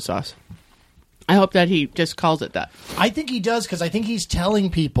salsa sauce. I hope that he just calls it that. I think he does because I think he's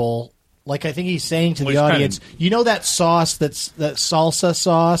telling people, like I think he's saying to Well, the he's audience, you know that sauce that salsa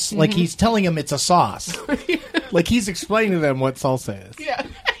sauce? Like he's telling them it's a sauce. Like he's explaining to them what salsa is. Yeah,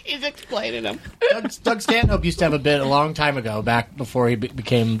 he's explaining them. Doug Stanhope used to have a bit a long time ago, back before he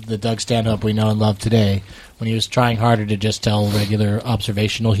became the Doug Stanhope we know and love today, when he was trying harder to just tell regular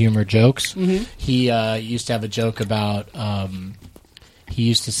observational humor jokes. He used to have a joke about, he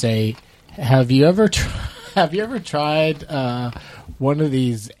used to say, have you ever tried one of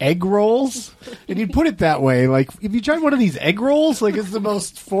these egg rolls? And he'd put it that way, like, if you tried one of these egg rolls, like it's the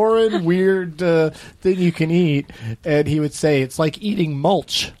most foreign, weird thing you can eat. And he would say, it's like eating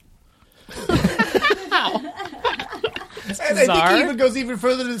mulch. And I think he even goes even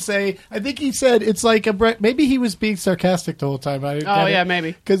further to say, I think he said it's like maybe he was being sarcastic the whole time.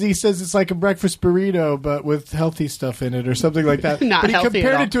 Maybe. Because he says it's like a breakfast burrito, but with healthy stuff in it or something like that. Not but he healthy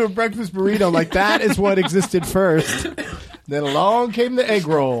compared at all. it to a breakfast burrito, like that is what existed first. Then along came the egg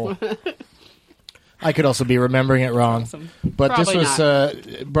roll. I could also be remembering it wrong. But Probably this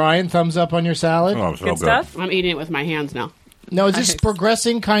was, Brian, thumbs up on your salad? Oh, so Good stuff. I'm eating it with my hands now. No, is this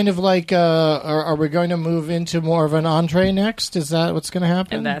progressing kind of like, are we going to move into more of an entree next? Is that what's going to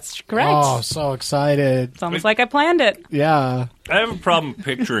happen? And that's correct. Oh, so excited. It's almost like I planned it. Yeah. I have a problem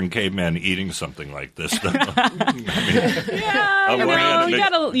picturing cavemen eating something like this, though. Yeah, On one hand, you they-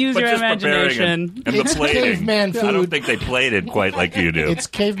 gotta use but your just preparing imagination. And the It's plating. caveman I don't food. think they plated quite like you do. It's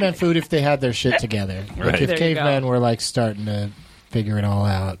caveman food if they had their shit together. Like Right. if There you cavemen go. were like starting to figure it all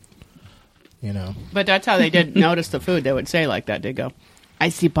out, you know. But that's how they did notice the food. They would say like that. They'd go, I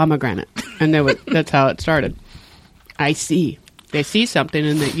see pomegranate. And they would. That's how it started. I see. They see something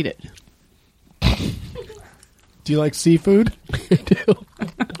and they eat it. Do you like seafood? I do.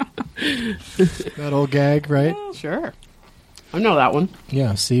 That old gag, right? Sure. I know that one.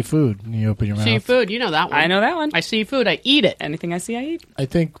 Yeah, seafood. You open your mouth. Seafood. You know that one. I know that one. I see food. I eat it. Anything I see, I eat. I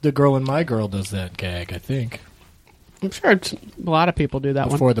think the girl in My Girl does that gag, I think. I'm sure a lot of people do that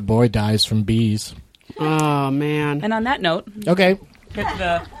one. Before the boy dies from bees. Oh, man. And on that note, Okay. hit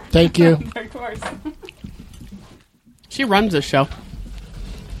the Thank you. third course. She runs this show.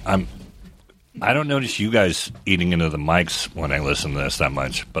 I don't notice you guys eating into the mics when I listen to this that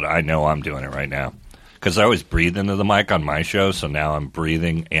much, but I know I'm doing it right now. Because I always breathe into the mic on my show, so now I'm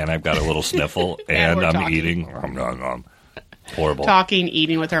breathing, and I've got a little sniffle, and we're I'm talking. eating. Horrible. Talking,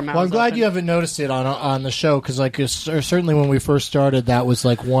 eating with her mouth. Well, I'm glad you haven't noticed it on the show because, like, certainly when we first started, that was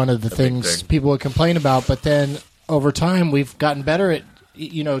like one of the things thing. people would complain about. But then over time, we've gotten better at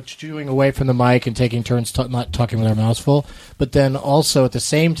chewing away from the mic and taking turns not talking with our mouths full. But then also at the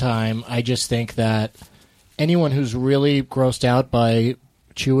same time, I just think that anyone who's really grossed out by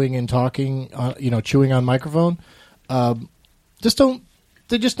chewing and talking, chewing on microphone, just don't.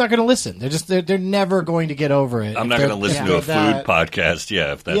 They're just not going to listen. They're never going to get over it. I'm If not they're- going to listen if to a they're food podcast,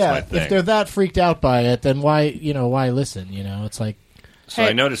 if that's my thing. if they're that freaked out by it, then why listen? It's like, So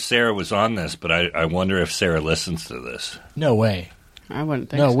I noticed Sarah was on this, but I wonder if Sarah listens to this. no way. I wouldn't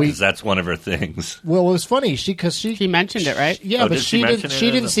think No, so. Because that's one of her things. Well, it was funny. She She mentioned it, right? Yeah, Oh, but did she she mention didn't. it She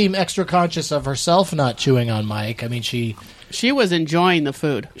in didn't the- seem extra conscious of herself not chewing on mic. I mean, she She was enjoying the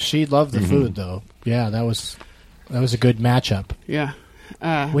food. loved the food though. Yeah, that was a good matchup. Yeah.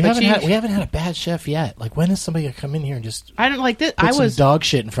 We but haven't had a bad chef yet. Like, when is somebody gonna come in here and just I don't like this. put I some was dog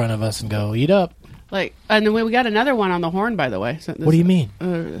shit in front of us and go eat up? like, and then we got another one on the horn, by the way. So What do you mean?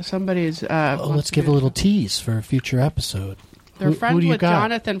 Somebody's. Oh, let's give a little tease for a future episode. They're Who friends do you with got?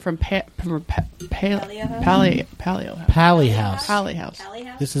 Jonathan from Paleo House. Pally House. Pally House.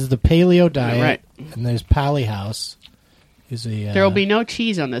 This is the paleo diet, right. and there's Pally House. Is a There will be no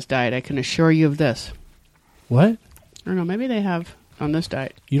cheese on this diet. I can assure you of this. what? I don't know. Maybe they have on this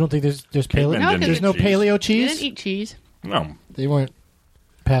diet. You don't think there's paleo? Cavemen didn't There's eat no cheese. paleo You cheese. didn't eat cheese. No. They weren't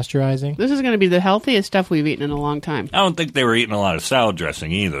pasteurizing. This is going to be the healthiest stuff we've eaten in a long time. I don't think they were eating a lot of salad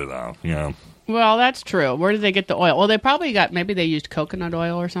dressing either, though. Well, that's true. Where did they get the oil? Well, they probably got, maybe they used coconut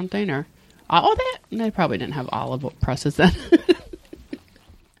oil or something, or they probably didn't have olive presses then.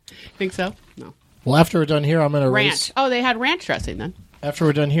 Think so? No. Well, after we're done here, I'm going to Ranch. race. Oh, they had ranch dressing then. After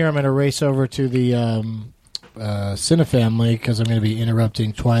we're done here, I'm going to race over to the Cinefamily because I'm going to be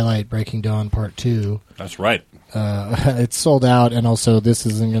interrupting Twilight Breaking Dawn Part 2. That's right. It's sold out, and also this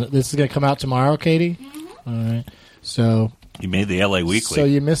is going to come out tomorrow, Katie. All right. So You made the LA Weekly. So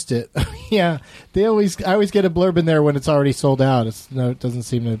you missed it. Yeah, I always get a blurb in there when it's already sold out. It doesn't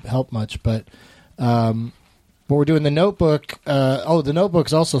seem to help much, but we're doing the Notebook. The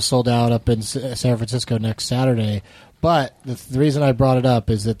Notebook's also sold out up in San Francisco next Saturday. But the reason I brought it up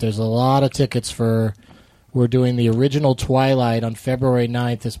is that there's a lot of tickets for. We're doing the original Twilight on February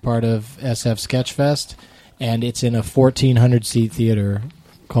 9th as part of SF Sketchfest, and it's in a 1,400-seat theater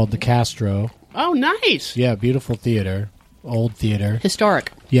called the Castro. Oh, nice. Yeah, beautiful theater, old theater.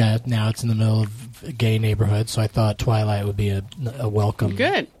 Historic. Yeah, now it's in the middle of a gay neighborhood, so I thought Twilight would be a welcome.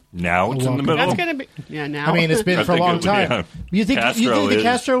 Good. Now it's in the middle. That's going to be... Yeah, now. I mean, it's been I for a think long it- time. yeah. You think the is-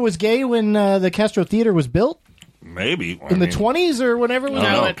 Castro was gay when the Castro Theater was built? Maybe. In the 20s or whenever it was?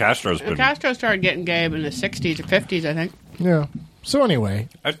 No, but Castro's been... Castro started getting gay in the 60s or 50s, I think. Yeah. So anyway,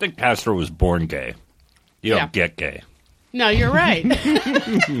 I think Castro was born gay. You Yeah. don't get gay. No, you're right.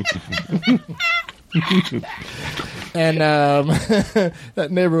 and that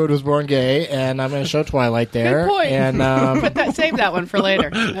neighborhood was born gay, and I'm going to show Twilight there. Good point. And Save that one for later.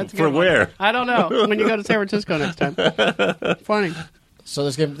 That's a For good one. where? I don't know. When you go to San Francisco next time. Funny. so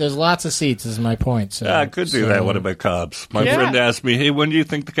there's lots of seats. Is my point. So, I could do that one of my Cubs. My Yeah. friend asked me, hey, when do you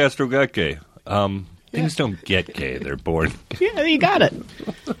think the Castro got gay? Things don't get gay. They're born. Yeah, you got it.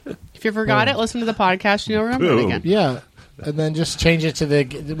 If you forgot it, listen to the podcast and you'll remember it again. Yeah, and then just change it to the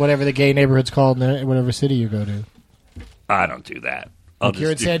whatever the gay neighborhood's called in whatever city you go to. I don't do that. Like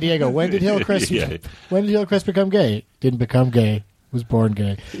you're in San Diego. When did Hillcrest? Yeah. When did Hillcrest become gay? Didn't become gay. Was born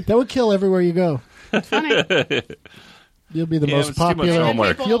gay. That would kill everywhere you go. Funny. You'll be the Yeah, most it's too much popular.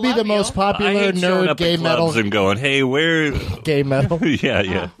 homework. People You'll be the love most you. I popular hate showing nerd up gay at metal. clubs and going, hey, where... Gay metal. yeah.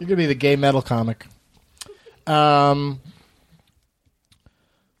 You're gonna be the gay metal comic.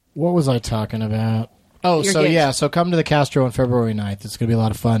 What was I talking about? Oh, Your so gigs. yeah, so come to the Castro on February 9th. It's going to be a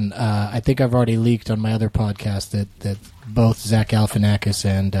lot of fun. I think I've already leaked on my other podcast that both Zach Galifianakis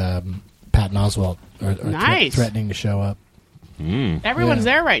and Patton Oswalt are Nice. threatening to show up. Everyone's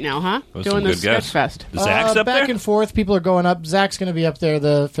there right now, huh? Those Doing some the good guests. Sketch Fest. Zach's up back there? and forth. People are going up. Zach's going to be up there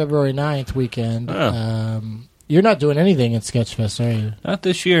the February 9th weekend. Oh. You're not doing anything at Sketchfest, are you? Not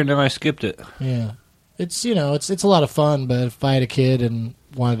this year. No, I skipped it. Yeah. It's it's a lot of fun, but if I had a kid and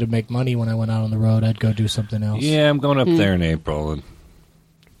wanted to make money when I went out on the road, I'd go do something else. Yeah, I'm going up there in April, and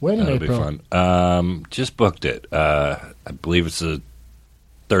When in that'll April? be fun. Just booked it. I believe it's the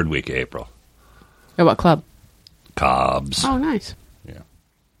third week of April. At what club? Cobb's. Oh, nice.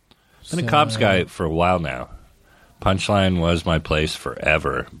 Been a Cobb's guy for a while now. Punchline was my place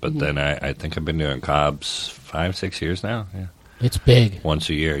forever, but then I think I've been doing Cobb's 5-6 years now. Yeah, It's big. once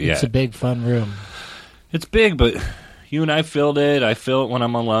a year. Yeah, It's a big, fun room. it's big, but you and I filled it. I fill it when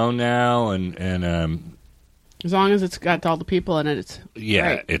I'm alone now, and As long as it's got all the people in it, it's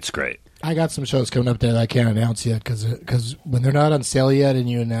yeah, great. it's great. I got some shows coming up that I can't announce yet because when they're not on sale yet and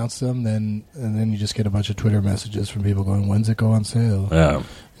you announce them, then you just get a bunch of Twitter messages from people going, "When's it go on sale?" Yeah,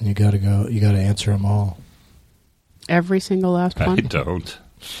 And you got to answer them all. Every single last I one. don't.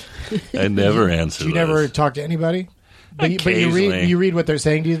 I never answer. Do you those. never talk to anybody? But you Occasionally. read what they're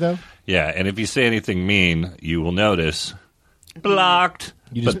saying to you though. Yeah, and if you say anything mean, you will notice blocked.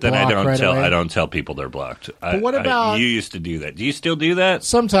 You just But then I block don't right tell. away? I don't tell people they're blocked. But what about- you? Used to do that? Do you still do that?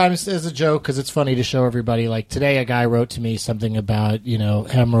 Sometimes as a joke because it's funny to show everybody. Like today, a guy wrote to me something about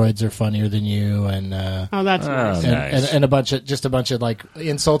hemorrhoids are funnier than you and. Oh, that's nice. Nice. And a bunch of like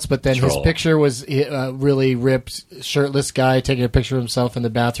insults, but then his Troll. picture was really ripped, shirtless guy taking a picture of himself in the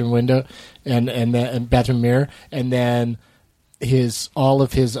bathroom window and bathroom mirror, and then all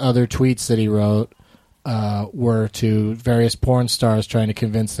of his other tweets that he wrote were to various porn stars trying to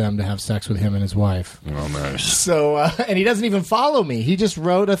convince them to have sex with him and his wife. Oh, nice. So, and he doesn't even follow me. He just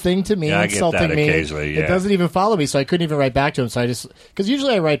wrote a thing to me Yeah, I get insulting that me. occasionally, yeah. It doesn't even follow me, so I couldn't even write back to him. So because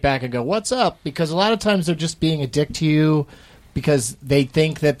usually I write back and go, "What's up?" Because a lot of times they're just being a dick to you because they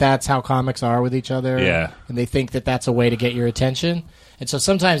think that that's how comics are with each other. Yeah. And they think that that's a way to get your attention. And so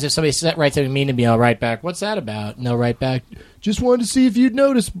sometimes if somebody writes something mean to me, I'll write back, "What's that about?" And they'll write back, "Just wanted to see if you'd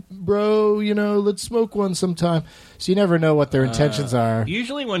notice, bro. Let's smoke one sometime." So you never know what their intentions are.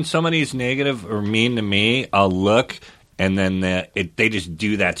 Usually, when somebody's negative or mean to me, I'll look, and then they just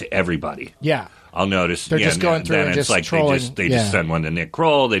do that to everybody. Yeah. I'll notice. They're just going through then and it's just like trolling. They Yeah. just send one to Nick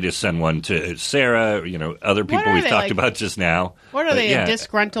Kroll. They just send one to Sarah. Other people are we've they, talked like- about just now. What are But they, yeah, a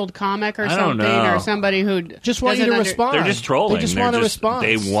disgruntled comic or I don't something? know. Or somebody who Just want you to respond. They're just trolling. They just They're want a response.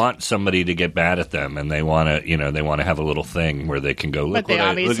 They want somebody to get bad at them, and they want to, they want to have a little thing where they can go. Look But they look at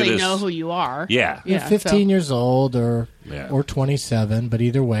obviously this. know who you are. Yeah. They're Yeah, 15 so- years old or Yeah. 27, but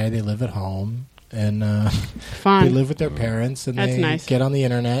either way, they live at home and Fun. they live with their parents and That's they nice. get on the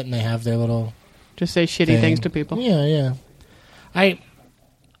internet and they have their little Just say shitty thing. things to people. Yeah.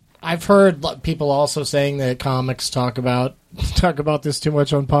 I've heard people also saying that comics talk about this too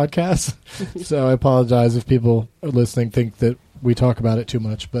much on podcasts. So I apologize if people are listening think that we talk about it too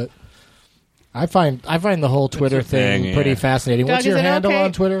much, but I find the whole Twitter a thing, thing pretty yeah. fascinating. Doug, What's is your it handle okay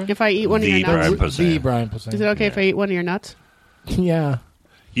on Twitter? if I eat one of The your Brian nuts? Posehn. The Brian Posehn. Is it okay if I eat one of your nuts? Yeah.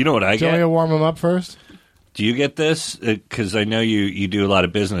 You know what I Do you want me get? to warm them up first? Do you get this? Because I know you do a lot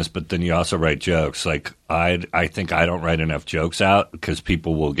of business, but then you also write jokes. Like I think I don't write enough jokes out because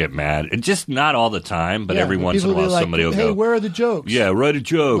people will get mad. It's just not all the time, but every once in a while somebody will hey, go, where are the jokes? "Yeah, write a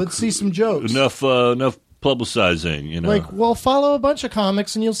joke. Let's see some jokes." Enough publicizing. You know, Like, well, follow a bunch of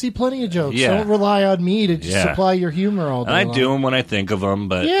comics and you'll see plenty of jokes. Yeah. Don't rely on me to just Yeah. supply your humor all day and I long. do them when I think of them,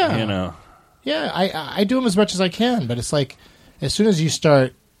 but Yeah. you know, Yeah, I do them as much as I can, but it's like as soon as you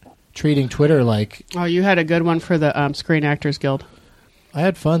start treating Twitter like Oh, you had a good one for the Screen Actors Guild. I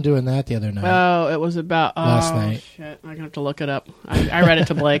had fun doing that the other night. Oh, it was about Last night. Shit, I'm gonna have to look it up. I read it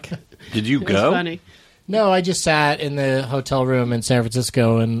to Blake. did you It was go? funny. No, I just sat in the hotel room in San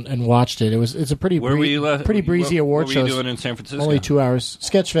Francisco and watched it. It's a pretty Where were you? pretty breezy award What were you show. doing in San Francisco? Only 2 hours.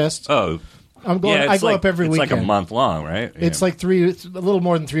 Sketchfest. Oh, I'm going. yeah, I it's go like, up every it's weekend. like a month long, right? It's Yeah. like it's a little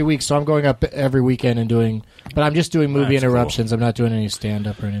more than 3 weeks, so I'm going up every weekend and doing. But I'm just doing movie That's cool. interruptions. I'm not doing any stand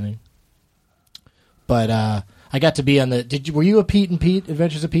up or anything. But I got to be on the. Were you a Pete and Pete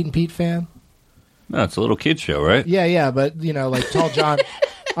Adventures of Pete and Pete fan? No, it's a little kid show, right? Yeah, but like Tall John,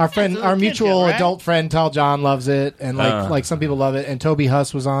 our friend, our kid mutual show, right? adult friend, Tall John loves it, and like some people love it. And Toby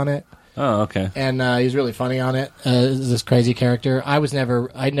Huss was on it, Oh, okay. and he was really funny on it. This crazy character. I'd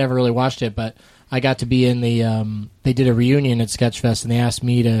never really watched it, but I got to be in the. They did a reunion at Sketchfest, and they asked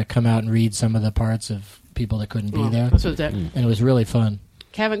me to come out and read some of the parts of people that couldn't be there, This was it. and it was really fun.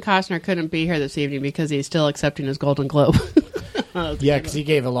 Kevin Costner couldn't be here this evening because he's still accepting his Golden Globe. Yeah, because he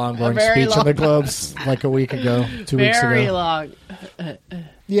gave a long, boring very speech on the Globes like a week ago, 2 weeks ago. Very long.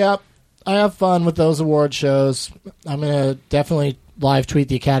 Yep. I have fun with those award shows. I'm going to definitely live tweet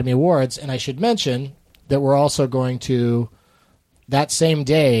the Academy Awards, and I should mention that we're also going to, that same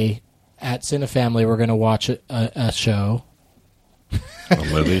day at Cinefamily, we're going to watch a show, A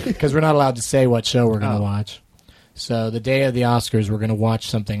movie. because we're not allowed to say what show we're going to watch. So the day of the Oscars, we're going to watch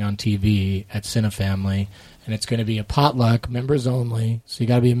something on TV at Cinefamily, and it's going to be a potluck, members only. So you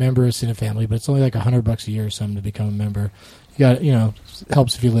got to be a member of Cinefamily, but it's only like $100 a year or something to become a member. You got, it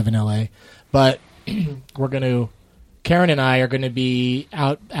helps if you live in LA. But we're going to, Karen and I are going to be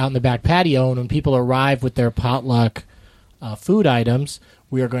out in the back patio, and when people arrive with their potluck food items,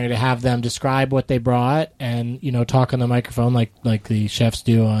 we are going to have them describe what they brought and, talk on the microphone like the chefs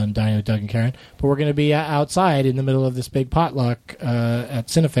do on Dining with Doug and Karen. But we're going to be outside in the middle of this big potluck at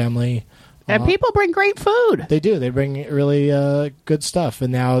Cinefamily. And people bring great food. They do. They bring really good stuff.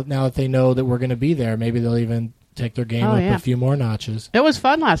 And now that they know that we're going to be there, maybe they'll even take their game up yeah. a few more notches. It was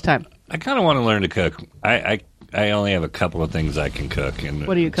fun last time. I kind of want to learn to cook. I only have a couple of things I can cook. And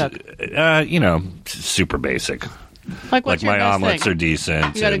What do you cook? Super basic. Like what's your my best omelets thing? are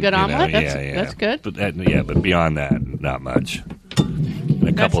decent. You got a and, good omelet? Yeah, That's good. But but beyond that, not much. And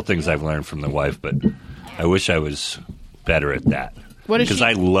a couple of things I've learned from the wife, but I wish I was better at that. What is Because she-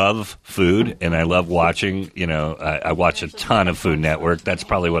 I love food and I love watching. I watch a ton of Food Network. That's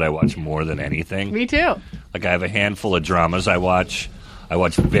probably what I watch more than anything. Me too. Like I have a handful of dramas I watch. I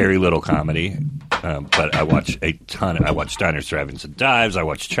watch very little comedy, but I watch a ton. I watch Diners, Drive-Ins, and Dives. I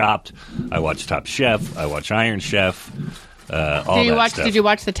watch Chopped. I watch Top Chef. I watch Iron Chef. All Did you that watch? stuff. Did you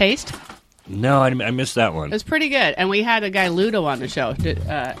watch The Taste? No, I missed that one. It was pretty good. And we had a guy Ludo on the show,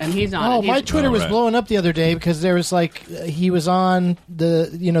 and he's on. Oh, it. my He's- Twitter was right. blowing up the other day because there was he was on the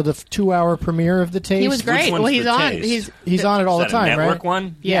 2-hour premiere of The Taste. He was great. one's Well, he's The on. Taste? He's on it all Is the that time, a network right?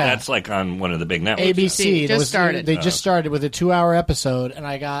 one? Yeah. That's like on one of the big networks. ABC Just started. They just started with a 2-hour episode, and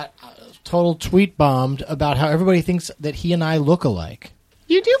I got total tweet bombed about how everybody thinks that he and I look alike.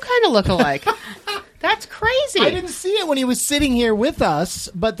 You do kind of look alike. That's crazy. I didn't see it when he was sitting here with us,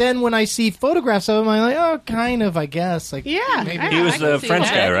 but then when I see photographs of him, I'm like, oh, kind of, I guess. Like, Yeah, maybe. He was I can the see French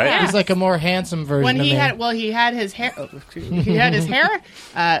that. guy, right? Yeah. He's like a more handsome version when of he me. had his hair. He had his hair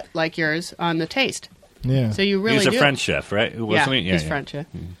like yours on The Taste. Yeah. So you really He's a do. French chef, right? Wasn't he? he's French. Yeah.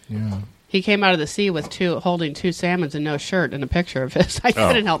 Yeah. He came out of the sea with holding two salmons and no shirt in a picture of his. I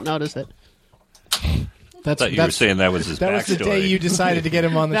couldn't help notice it. That's, I thought you were saying that was his that was the backstory. day you decided to get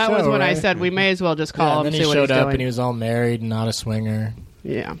him on the That show. was when I right? said we may as well just Yeah, call and him then and see he what showed he's up doing. and he was all married and not a swinger.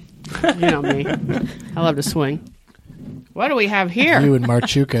 Yeah, you know me. I love to swing. What do we have here? You and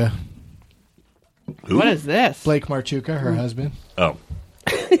Marchuka. Who? What is this? Blake Marchuka, her husband. Oh.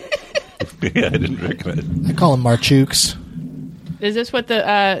 Yeah, I didn't recognize. I call him Marchukes. Is this what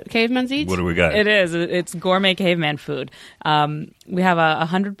the caveman's eats? What do we got? It is. It's gourmet caveman food. We have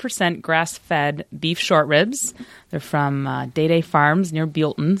 100% grass-fed beef short ribs. They're from Day Day Farms near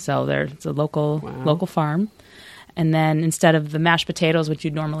Buellton, so it's a local farm. And then instead of the mashed potatoes, which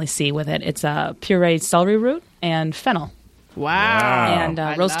you'd normally see with it, it's a pureed celery root and fennel Wow. and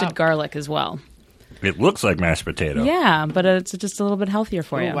I roasted love- garlic as well. It looks like mashed potato. Yeah, but it's just a little bit healthier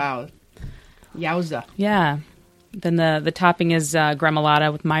for Oh, you. wow. Yowza. Yeah. Then the topping is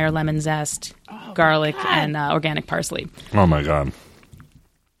gremolata with Meyer lemon zest, garlic, and organic parsley. Oh my god.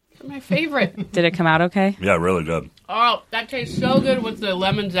 My favorite. Did it come out okay? Yeah, really good. Oh, that tastes so good with the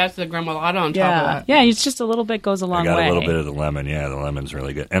lemon zest, the gremolata on top of that. Yeah, it's just a little bit goes a I long got way. a little bit of the lemon. Yeah, the lemon's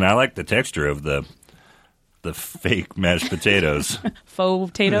really good, and I like the texture of the fake mashed potatoes. Faux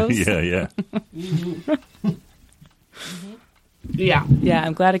potatoes. yeah. Yeah. Yeah,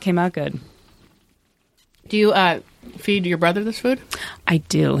 I'm glad it came out good. Do you feed your brother this food? I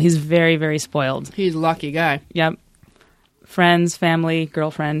do. He's very, very spoiled. He's a lucky guy. Yep. Friends, family,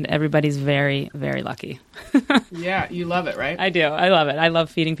 girlfriend, everybody's very, very lucky. Yeah, you love it, right? I do. I love it. I love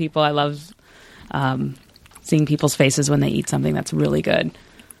feeding people. I love seeing people's faces when they eat something that's really good.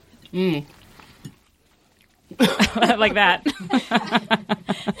 Like that.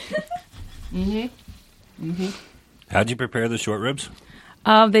 How'd you prepare the short ribs?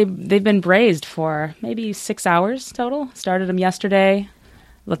 They've been braised for maybe 6 hours total. Started them yesterday,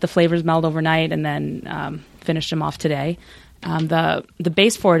 let the flavors meld overnight, and then finished them off today. The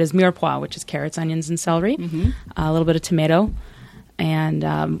base for it is mirepoix, which is carrots, onions, and celery. A little bit of tomato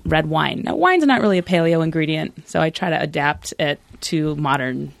and red wine. Now, wine's not really a paleo ingredient, so I try to adapt it to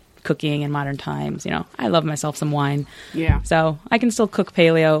modern cooking and modern times. You know, I love myself some wine, Yeah. so I can still cook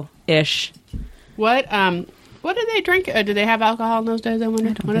paleo-ish. What did they drink? Did they have alcohol in those days? I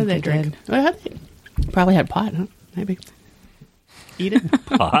wonder. What did they drink? Probably had pot, huh? Maybe. Eat it.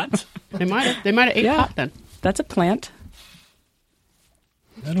 Pot? They might have. They might have ate Yeah. pot then. That's a plant.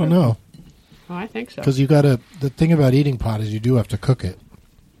 I don't know. Oh, I think so. Because you got to. The thing about eating pot is you do have to cook it.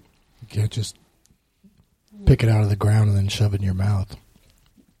 You can't just pick it out of the ground and then shove it in your mouth.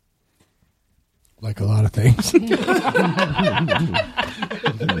 Like a lot of things.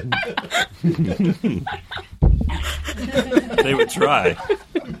 They would try.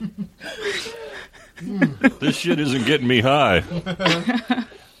 This shit isn't getting me high.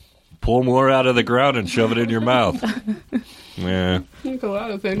 Pull more out of the ground and shove it in your mouth. Yeah, I think a lot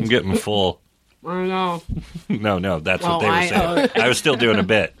of I'm things. getting full. I know. No, that's Oh, what they were saying. I was still doing a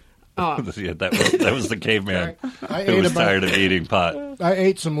bit. Oh. Yeah, that was the caveman I who ate was about- tired of eating pot. I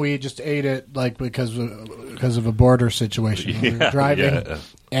ate some weed, just ate it like because of a border situation. We were driving yeah.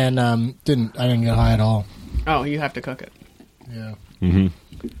 and I didn't get high at all. Oh, you have to cook it. Yeah.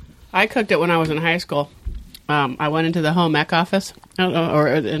 I cooked it when I was in high school. I went into the home ec office, or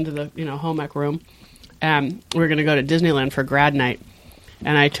into the home ec room, and we were going to go to Disneyland for grad night.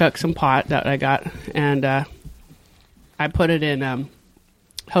 And I took some pot that I got, and I put it in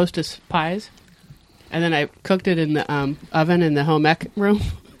Hostess pies, and then I cooked it in the oven in the home ec room.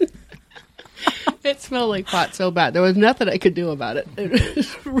 It smelled like pot so bad. There was nothing I could do about it. It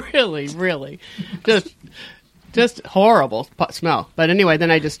was really, really just horrible pot smell. But anyway,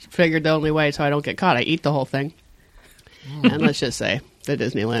 then I just figured the only way so I don't get caught, I eat the whole thing. And let's just say the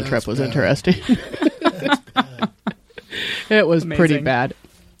Disneyland trip was bad. interesting. It was pretty Amazing. bad.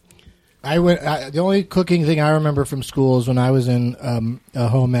 The only cooking thing I remember from school is when I was in a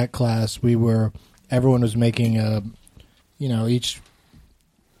home ec class. Everyone was making each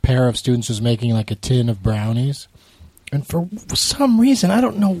pair of students was making like a tin of brownies, and for some reason I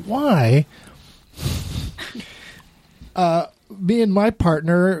don't know why, me and my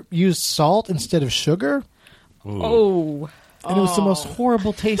partner used salt instead of sugar, Oh. and it was the most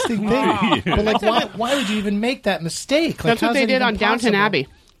horrible tasting thing. But like, why would you even make that mistake? Like, That's what how's they it did even on Downton possible? Abbey.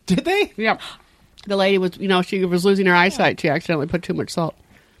 Did they? Yeah. The lady was, she was losing her eyesight. She accidentally put too much salt.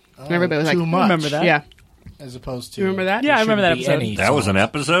 And everybody was too like, much. Remember that? yeah. As opposed to You remember that? Yeah, I remember that Shouldn't be episode. any That was salt. an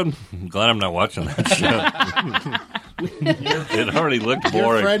episode? I'm glad I'm not watching that show. It already looked Your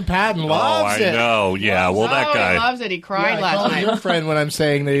boring. friend Patton loves I it. know. Yeah, well, that Oh, guy. he loves it. He cried Yeah, I last call night. your friend when I'm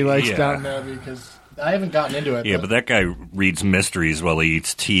saying that he likes Yeah. Downton Abbey because I haven't gotten into it. Yeah, but that guy reads mysteries while he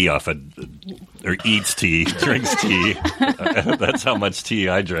eats tea or eats tea, drinks tea. That's how much tea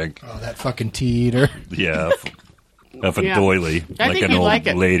I drink. oh, that fucking tea eater. Yeah, of a Yeah. doily, I like think an you'd old like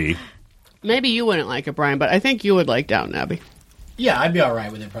it. lady. Maybe you wouldn't like it, Brian, but I think you would like Downton Abbey. Yeah, I'd be all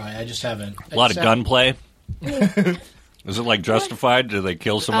right with it. Probably. I just haven't. A lot of gunplay. Is it like Justified? Do they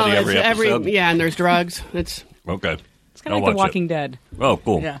kill somebody every it's episode? yeah, and there's drugs. It's Okay. It's kind I'll of like The watch Walking Dead. Oh,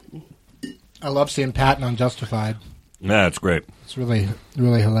 cool. Yeah. I love seeing Patton on Justified. Yeah, it's great. It's really,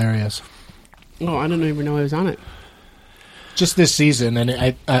 really hilarious. oh, I don't even know he was on it. Just this season, and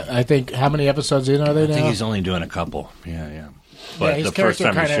I think how many episodes in are they I now? think he's only doing a couple. Yeah. But his the first character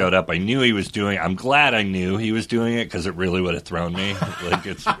time he kinda- showed up, I knew he was doing. I'm glad I knew he was doing it because it really would have thrown me. Like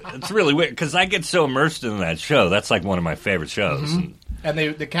it's really weird because I get so immersed in that show. That's like one of my favorite shows. And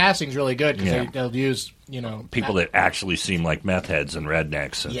the casting's really good because Yeah. they'll use People that actually seem like meth heads and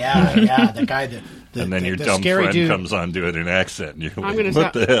rednecks. And, yeah, the guy that and then your the dumb scary friend dude. comes on doing an accent. And you're I'm like, gonna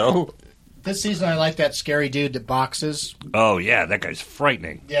what the hell? This season, I like that scary dude that boxes. Oh yeah, that guy's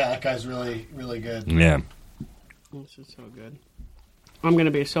frightening. Yeah, that guy's really, really good. Yeah. This is so good. I'm going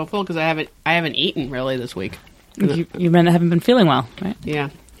to be so full because I haven't eaten really this week. You haven't been feeling well, right? Yeah,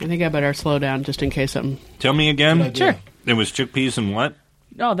 I think I better slow down just in case something. Tell me again. Sure. It was chickpeas and what?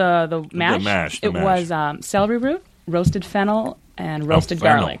 No, the mash. The It mash. was celery root, roasted fennel, and roasted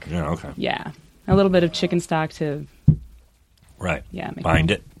fennel. garlic. Yeah. Okay. Yeah, a little bit of chicken stock to Right. Yeah, make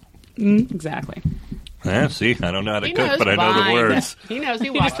Bind it. exactly. Yeah. See, I don't know how to He cook, knows but I know the fine. words. He knows. He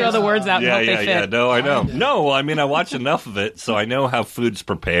You just watches. throw the words out Yeah, and hope they fit. No, I know. No, I mean, I watch enough of it, so I know how food's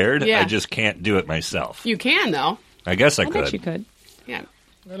prepared. Yeah. I just can't do it myself. You can though. I guess I I bet could. you could. Yeah.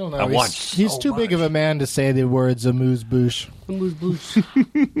 I don't know. I watched He's so too big much. of a man to say the words amuse bouche.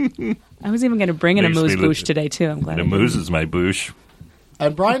 I was even going to bring in a Makes me moose look- bouche today too. I'm glad. The I didn't. moose is my bouche.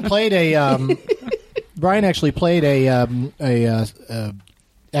 And Brian played a. Brian actually played a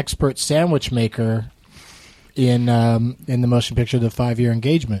expert sandwich maker in the motion picture The 5-Year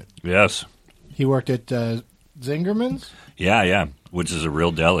Engagement. Yes. He worked at Zingerman's, Yeah. Which is a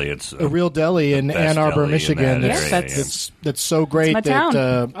real deli. It's a real deli in best Ann Arbor, deli in Michigan. that Yes, area, that's- That's so great It's my that.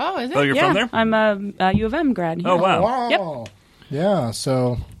 town. Oh, is it? Oh, you're Yeah, from there? I'm a U of M grad. Oh, yeah. wow. Wow. Yeah.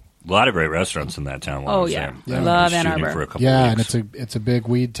 So A lot of great restaurants in that town. while I Oh, was yeah. there. Yeah. I Love was Ann shooting Arbor. for a couple yeah, weeks. and it's a big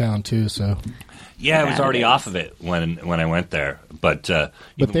weed town too. So, Yeah, I was Yeah, already it off is. of it when I went there. But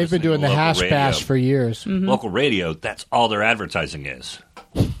but they've been doing the hash bash for years. local radio. That's all their advertising is.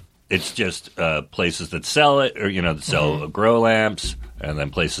 It's just places that sell it, or that sell grow lamps, and then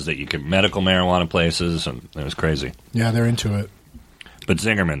places that you can medical marijuana places, and it was crazy. Yeah, they're into it. But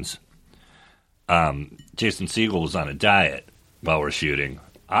Zingerman's, Jason Segel was on a diet while we're shooting.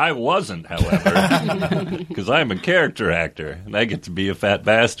 I wasn't, however, because I'm a character actor and I get to be a fat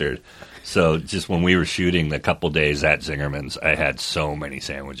bastard. So just when we were shooting the couple days at Zingerman's, I had so many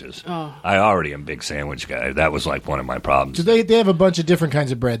sandwiches. Oh. I already am a big sandwich guy. That was like one of my problems. So they have a bunch of different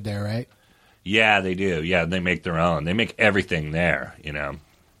kinds of bread there, right? Yeah, they do. Yeah, they make their own. They make everything there,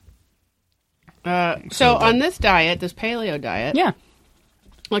 So on this diet, this paleo diet, Yeah.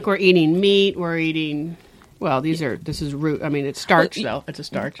 like we're eating meat, we're eating. Well, this is root. I mean, it's starch though. It's a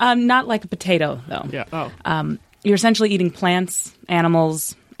starch. Not like a potato though. yeah. Oh. You're essentially eating plants,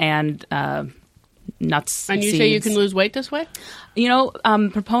 animals, and nuts. And you seeds. say you can lose weight this way?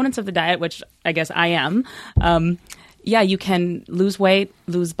 Proponents of the diet, which I guess I am. Yeah, you can lose weight,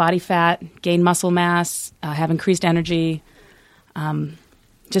 lose body fat, gain muscle mass, have increased energy,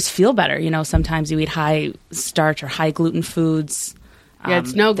 just feel better. Sometimes you eat high starch or high gluten foods. Yeah,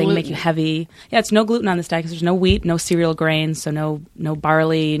 it's no They gluten. make you heavy. Yeah, it's no gluten on this diet because there's no wheat, no cereal grains, so no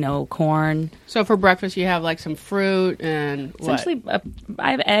barley, no corn. So for breakfast, you have like some fruit and what? Essentially,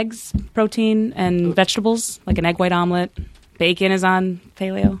 I have eggs, protein, and vegetables, like an egg white omelet. Bacon is on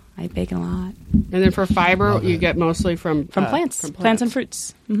paleo. I eat bacon a lot. And then for fiber, you get mostly from Plants. From Plants and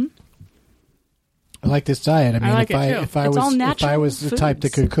fruits. Hmm. I like this diet. I mean, like if it, I too. if I It's all was if I natural was the type that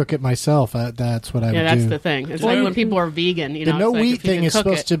foods. could cook it myself, that's what I Yeah, would that's do. the thing. It's Well, like you when people are vegan. The it's no like wheat if you thing can is cook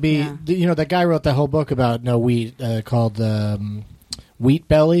supposed it. to be. Yeah. That guy wrote that whole book about no wheat called Wheat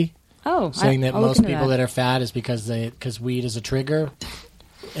Belly, Oh, saying that I'll look most into people that are fat is because wheat is a trigger,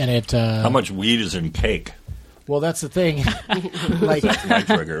 and it. How much weed is in cake? Well, that's the thing. like My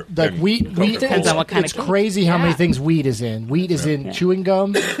trigger. like And wheat. Depends on what kind it's of cake. crazy how many Yeah. things wheat is in. Wheat is in chewing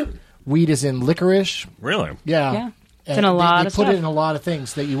gum. Wheat is in licorice. Really? Yeah. Yeah. It's And in a lot they of put stuff. it in a lot of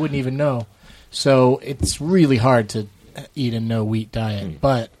things that you wouldn't even know. So it's really hard to eat a no wheat diet,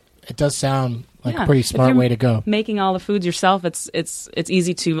 but it does sound like Yeah. a pretty If smart you're way to go. Making all the foods yourself, it's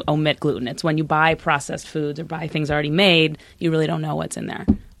easy to omit gluten. It's when you buy processed foods or buy things already made, you really don't know what's in there.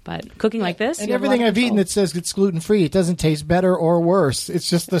 But cooking like this, And you have a everything lot of I've eaten control. that says it's gluten free, it doesn't taste better or worse. It's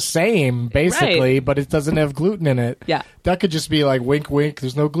just the same, basically, but it doesn't have gluten in it. Yeah. That could just be like, wink, wink,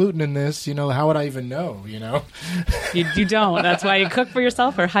 there's no gluten in this. How would I even know, You don't. That's why you cook for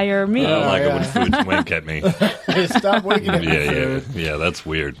yourself or hire me. I don't like yeah. it when foods wink at me. Stop winking at me. Yeah, that's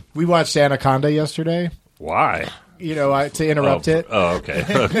weird. We watched Anaconda yesterday, Why? to interrupt it. Oh, okay.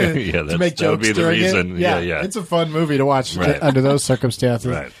 Okay. Yeah, To make that would jokes be the during reason. it. Yeah. It's a fun movie to watch Right. under those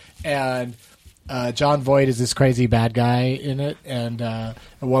circumstances. Right. And John Voight is this crazy bad guy in it. And at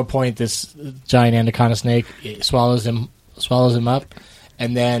one point, this giant anaconda snake swallows him up,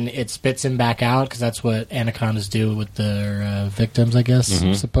 and then it spits him back out because that's what anacondas do with their victims, I guess,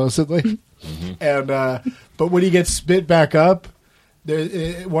 supposedly. And but when he gets spit back up,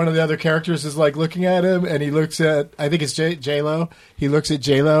 one of the other characters is like looking at him, and he looks at, I think it's J-Lo. He looks at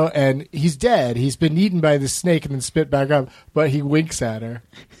J-Lo, and he's dead. He's been eaten by the snake and then spit back up, but he winks at her.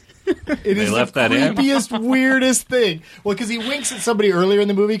 It is left the that in? creepiest, weirdest thing. Well, because he winks at somebody earlier in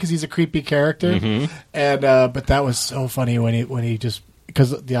the movie because he's a creepy character, and but that was so funny when he just,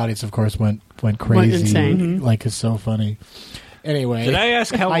 because the audience, of course, went crazy. insane. Like, it's so funny. Anyway, Did I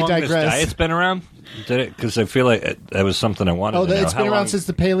ask how long this digress. diet's been around? Did it? Because I feel like that was something I wanted to know. It's been How around long- since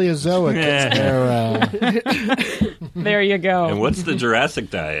the Paleozoic era. There you go. And what's the Jurassic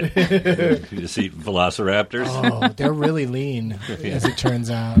diet? You just eat velociraptors? Oh, they're really lean, as it turns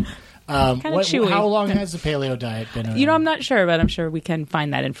out. chewy. How long has the paleo diet been around? I'm not sure, but I'm sure we can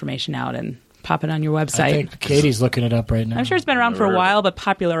find that information out and pop it on your website. I think Katie's looking it up right now. I'm sure it's been around for a while, but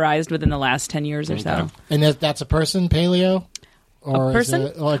popularized within the last 10 years or so. And that's a person, paleo? Or A person?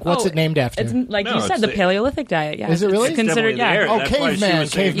 Is it, like, what's Oh, it named after? It's like No, you said, it's the the- Paleolithic diet. Yeah, Is it really? It's considered, Definitely there. Oh, That's why she caveman,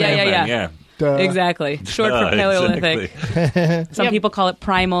 was saying caveman. Yeah. Duh. Exactly. Short for Yeah, Paleolithic. exactly. Some Yep. people call it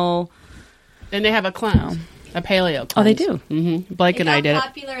primal. And they have a cleanse, a paleo cleanse. Oh, they do? Mm-hmm. Blake and I It did got it.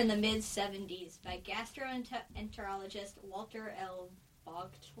 popular in the mid-'70s by gastroenterologist Walter L.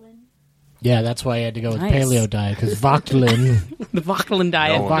 Bogtlin. Yeah, that's why I had to go with Nice. paleo diet, because Vauquelin The Vauquelin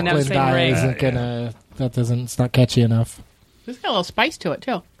diet. No, I'm never Vauquelin saying diet right. isn't gonna. It's not catchy enough. It's got a little spice to it,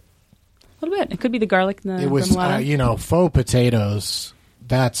 too. A little bit. It could be the garlic and the It was, remoulade. faux potatoes.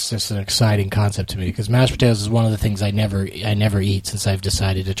 That's just an exciting concept to me because mashed potatoes is one of the things I never eat since I've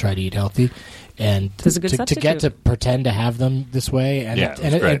decided to try to eat healthy, and It's a good to get substitute. to pretend to have them this way, and Yeah, it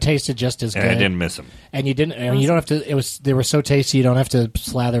was it great. tasted just as And good. I didn't miss them. And you didn't. I mean, you don't have to. They were so tasty. You don't have to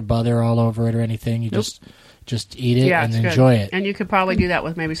slather butter all over it or anything. You just eat it and it's good. enjoy it. And you could probably do that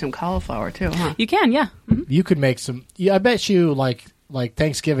with maybe some cauliflower, too, huh? You can, yeah. You could make some. Yeah, I bet you like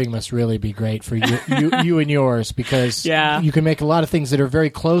Thanksgiving must really be great for you and yours because Yeah. you can make a lot of things that are very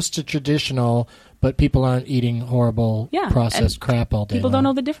close to traditional, but people aren't eating horrible Yeah, processed and crap all day. People don't know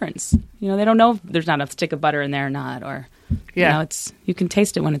long. the difference. They don't know if there's not a stick of butter in there or not, or Yeah. you can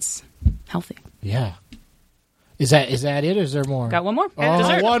taste it when it's healthy. Yeah. Is that it? Or is there more? Got one more? Oh,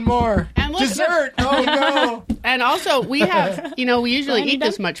 dessert. one more. And look- Dessert. Oh no. And also, we have, we usually eat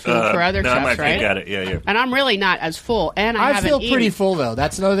this much food for other no, I stuff, might right? think at it. Yeah. And I'm really not as full, and I I haven't feel pretty eaten. full though.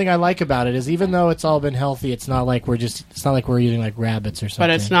 That's another thing I like about it is even though it's all been healthy, it's not like we're eating like rabbits or something.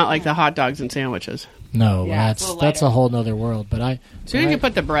 But it's not like the hot dogs and sandwiches. No, Yeah, it's a little that's a lighter. whole nother world. But As soon as you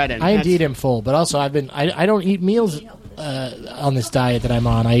put the bread in. I that's- indeed am full, but also I don't eat meals on this diet that I'm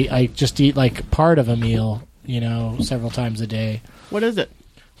on. I just eat like part of a meal, several times a day. What is it?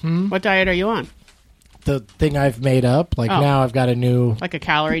 What diet are you on? The thing I've made up, like Oh. now I've got a new. Like a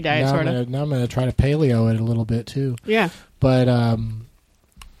calorie diet, Now sort of? I'm gonna try to paleo it a little bit too. Yeah. But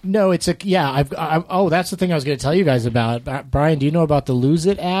no, it's that's the thing I was going to tell you guys about. Brian, do you know about the Lose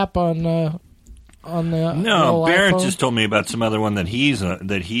It app on the No, little Barrett iPhone? just told me about some other one that he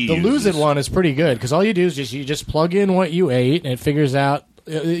The uses. Lose It one is pretty good because all you do is you just plug in what you ate and it figures out.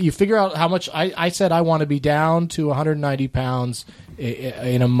 You figure out how much. I said I want to be down to 190 pounds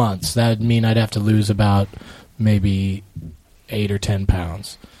in a month. So that would mean I'd have to lose about maybe 8 or 10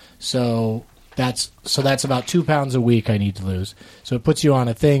 pounds. So that's about 2 pounds a week I need to lose. So it puts you on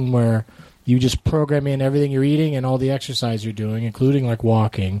a thing where you just program in everything you're eating and all the exercise you're doing, including like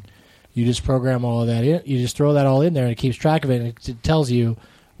walking. You just program all of that in. You just throw that all in there, and it keeps track of it. And it tells you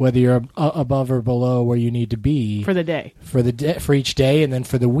whether you're above or below where you need to be For the day. for each day, and then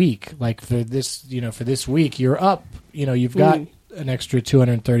for the week. Like for this, for this week, you're up. You've got an extra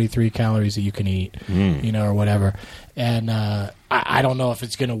 233 calories that you can eat, or whatever. And I don't know if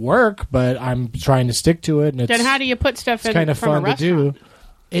it's going to work, but I'm trying to stick to it. And Then how do you put stuff it's in kind of from a fun to restaurant? do.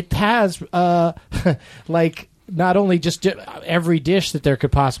 It has like not only just every dish that there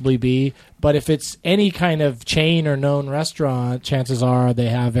could possibly be, but if it's any kind of chain or known restaurant, chances are they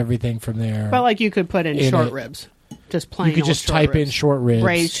have everything from there. But like you could put in In short it. ribs. Just plain You could old just short type in ribs. short ribs,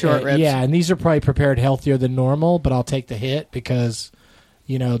 Braised short ribs. Yeah, and these are probably prepared healthier than normal, but I'll take the hit because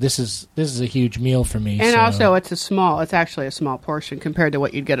this is a huge meal for me. And so. also, it's actually a small portion compared to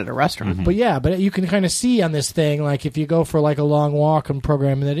what you'd get at a restaurant. But you can kind of see on this thing, like if you go for like a long walk and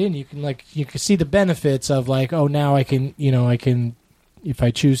programming that in, you can see the benefits of like, oh, now I can, if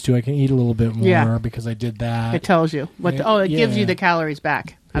I choose to, I can eat a little bit more Yeah. because I did that. It tells you it gives you Yeah. the calories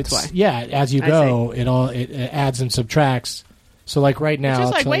back. That's why. Yeah, as you I go, it adds and subtracts. So like right now, It's just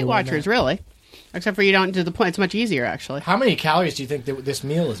I'll like tell Weight you right now- Watchers, really. Except for you don't do the point. It's much easier, actually. How many calories do you think that this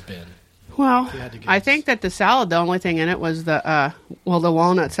meal has been? Well, had to guess. I think that the salad, the only thing in it was the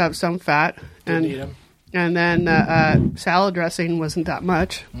walnuts have some fat, Didn't eat 'em. and then salad dressing wasn't that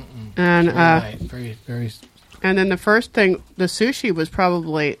much, and Right. Very, very. and then the first thing, the sushi was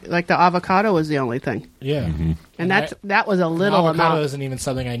probably like the avocado was the only thing, Yeah. and that was a little Avocado amount, isn't even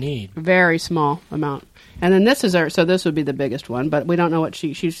something I need. very small amount, and then this is so this would be the biggest one, but we don't know what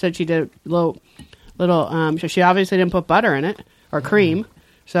she said she did little so she obviously didn't put butter in it or cream,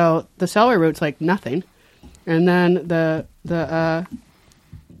 so the celery root's like nothing, and then the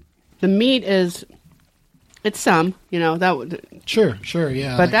meat is. It's some, that would, Sure,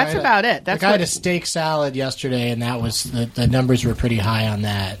 yeah. but that's about it. That's I had what, a steak salad yesterday, and that was the numbers were pretty high on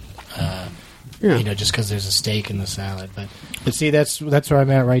that. Just because there's a steak in the salad. But see, that's where I'm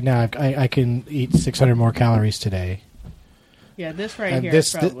at right now. I can eat 600 more calories today. yeah, this right And here.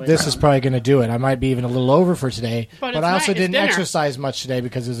 this probably this is probably going to do it. I might be even a little over for today, But but it's I also not- it's didn't dinner. exercise much today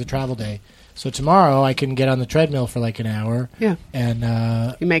because it was a travel day. So tomorrow I can get on the treadmill for like an hour. Yeah. and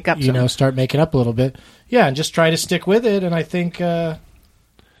You make up some. start making up a little bit. Yeah, and just try to stick with it. And I think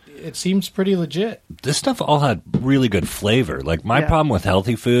it seems pretty legit. This stuff all had really good flavor. Like my Yeah. problem with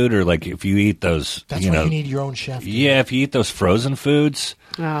healthy food, or like if you eat those, That's why you need your own chef. dude. yeah, if you eat those frozen foods,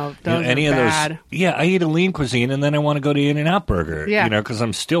 Oh, you know, those any are of bad. those, yeah, I eat a lean cuisine and then I want to go to In-N-Out Burger, Yeah. because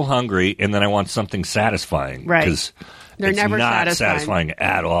I'm still hungry and then I want something satisfying, Right. because They're it's never not satisfying.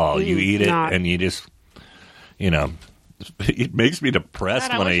 at all. You eat it not. and you just, it makes me depressed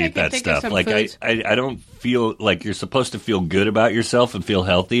God, I when I wish I eat could that think of stuff. some Like foods. I don't feel like you're supposed to feel good about yourself and feel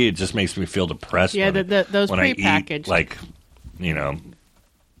healthy. It just makes me feel depressed. Yeah, when, those when I eat prepackaged. like, a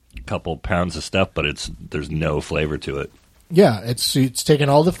couple pounds of stuff, but there's no flavor to it. Yeah, it's taken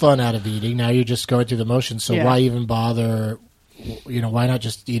all the fun out of eating. Now you're just going through the motions. So Yeah. why even bother? Why not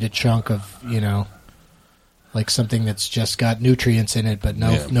just eat a chunk of like something that's just got nutrients in it, but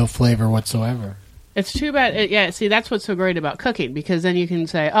no flavor whatsoever. It's too bad. See, that's what's so great about cooking, because then you can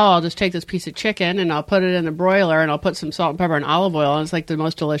say, oh, I'll just take this piece of chicken and I'll put it in the broiler and I'll put some salt and pepper and olive oil, and it's like the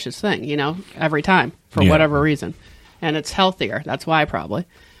most delicious thing, every time for Yeah. whatever reason. And it's healthier. That's why, probably.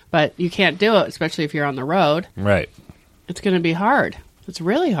 But you can't do it, especially if you're on the road. Right. It's going to be hard. It's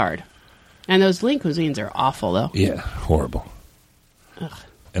really hard. And those lean cuisines are awful, though. Yeah, horrible.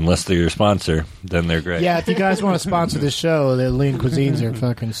 Unless they're your sponsor, then they're great. Yeah, if you guys want to sponsor this show, the lean cuisines are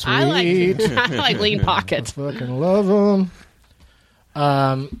fucking sweet. I like lean pockets. Fucking love them.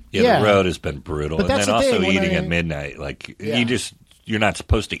 Yeah, the road has been brutal, But and that's then the also thing, when eating I- at midnight. Like Yeah. you're not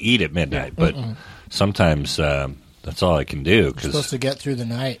supposed to eat at midnight, but sometimes that's all I can do Supposed because to get through the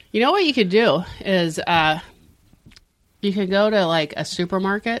night. You know what you could do is you can go to like a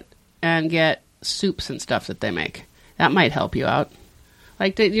supermarket and get soups and stuff that they make. That might help you out.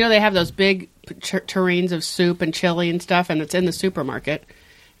 Like they have those big tureens of soup and chili and stuff, and it's in the supermarket.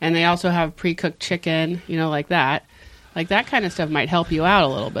 And they also have pre-cooked chicken, like that. Like that kind of stuff might help you out a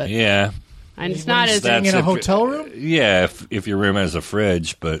little bit. yeah, And it's not as Staying in a if- hotel room? Yeah, if your room has a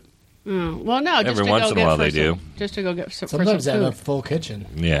fridge, but well, no. Just Every to once go in a get while for they some- do. Just to go get for Sometimes they some have a food. full kitchen.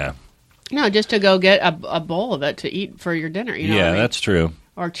 yeah, No, just to go get a bowl of it to eat for your dinner. You know what I mean? that's true.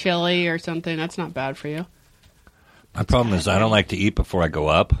 Or chili or something. That's not bad for you. My problem is I don't like to eat before I go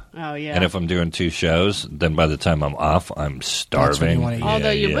up, Oh yeah. and if I'm doing 2 shows, then by the time I'm off, I'm starving. you wanna eat. Although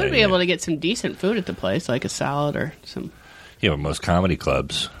you would be yeah. able to get some decent food at the place, like a salad or some. Yeah, but most comedy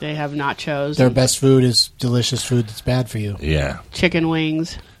clubs, They have nachos, Their and best food is delicious food that's bad for you. yeah. chicken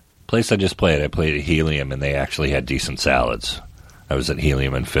wings. Place I just played, I played at Helium, and they actually had decent salads. I was at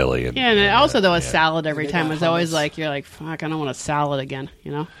Helium in Philly. And, Yeah, and also though a yeah. salad every They time got is always hummus. like you're like, fuck, I don't want a salad again.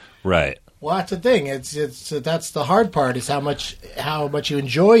 Right. Well, that's the thing. It's that's the hard part is how much you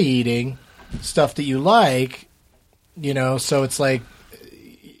enjoy eating stuff that you like. So it's like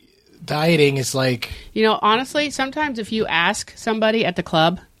dieting is like Honestly, sometimes if you ask somebody at the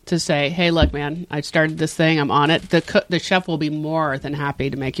club to say, "Hey, look, man, I started this thing. I'm on it," the chef will be more than happy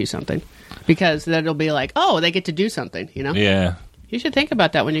to make you something, because then it'll be like, "Oh, they get to do something." Yeah, You should think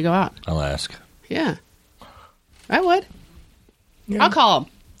about that when you go out. I'll ask. Yeah, I would. I'll call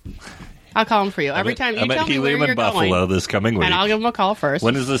him. I'll call him for you every time you I'm tell at me where Helium you're in Buffalo going, this coming week. and I'll give him a call first.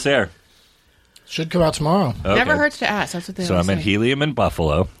 When does this air? should come out tomorrow. Okay. Never hurts to ask. That's what they So always I'm at say. Helium in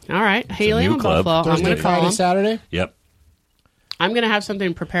Buffalo. All right, Helium new in club. Buffalo. I'm Thursday, going to call Friday, him. Saturday. Yep. I'm going to have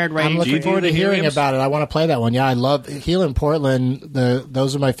something prepared I'm ready. looking you do forward the to hearing Heliums? about it. I want to play that one. Yeah, I love Helium, Portland.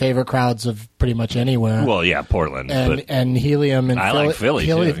 Those are my favorite crowds of pretty much anywhere. Well, yeah, Portland. but and Helium and I like Philly,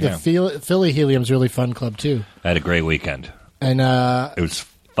 too, yeah. Philly Helium's a really fun club too. I had a great weekend. And It was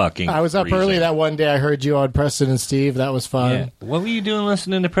fucking I was up freezing. early that one day. I heard you on Preston and Steve. That was fun. Yeah. What were you doing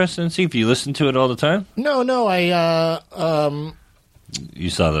listening to Preston and Steve? Do you listen to it all the time? No, I You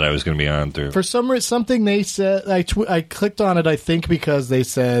saw that I was going to be on through. For some reason, something they said, I clicked on it, I think because they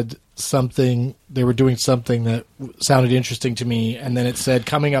said something, they were doing something that sounded interesting to me, and then it said,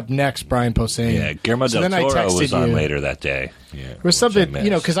 coming up next, Brian Posehn. Yeah, Guillermo del Toro was on later that day. Yeah, it was something,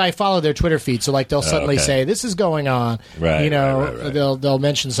 because I follow their Twitter feed, so like they'll suddenly say, this is going on. Right, right. They'll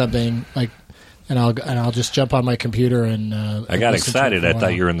mention something, like, and I'll just jump on my computer and I got excited. I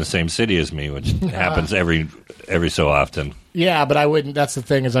thought you were in the same city as me, which happens every so often. Yeah, but I wouldn't. That's the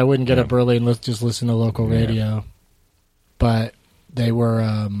thing, is I wouldn't get up early and just listen to local radio. But they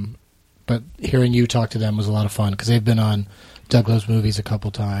were. But hearing you talk to them was a lot of fun because they've been on Doug Loves Movies a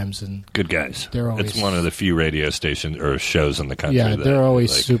couple times, and good guys. They're always, it's one of the few radio stations or shows in the country. Yeah, they're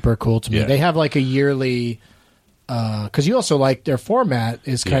always super cool to me. Yeah. They have like a yearly. Because you also like their format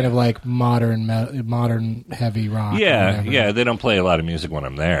is kind of like modern heavy rock. Yeah. They don't play a lot of music when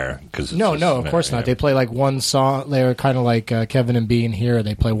I'm there. No, of course not. They play like one song. They're kind of like Kevin and Bean here.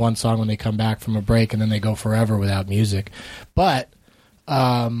 They play one song when they come back from a break, and then they go forever without music. But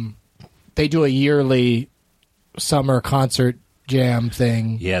they do a yearly summer concert jam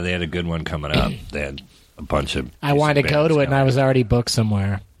thing. Yeah, they had a good one coming up. They had a bunch of. I wanted to go to it, and I was already booked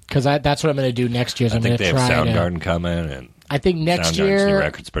somewhere. Because that's what I'm going to do next year. I think they have Soundgarden coming, and I think next year Soundgarden's new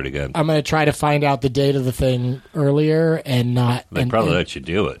record's pretty good. I'm going to try to find out the date of the thing earlier and not. They probably let you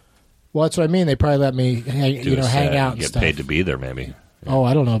do it. Well, that's what I mean. They probably let me, hang out and get stuff. Paid to be there, maybe. Yeah. Oh,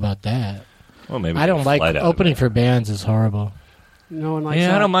 I don't know about that. Well, maybe I don't like opening for bands is horrible. No one likes that.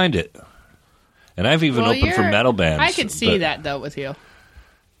 Yeah, I don't mind it. And I've even opened for metal bands. I could see that though with you.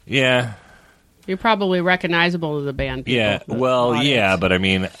 Yeah. You're probably recognizable to the band people. Yeah, but I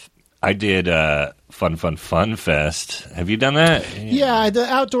mean, I did Fun Fest. Have you done that? Yeah, the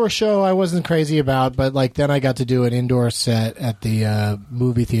outdoor show I wasn't crazy about, but like then I got to do an indoor set at the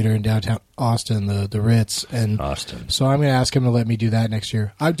movie theater in downtown Austin, the Ritz. And Austin. So I'm going to ask him to let me do that next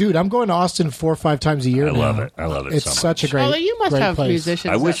year. Dude, I'm going to Austin 4 or 5 times a year now. I love it. It's such a great place. You must have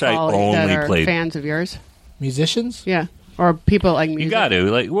musicians I wish I only that are played fans of yours. Musicians? Yeah. Or people like music. You got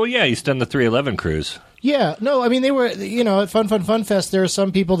to. He's done the 311 cruise. Yeah, no, I mean, they were, at Fun Fest, there are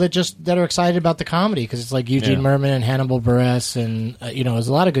some people that are excited about the comedy, because it's like Eugene Merman and Hannibal Buress, and, there's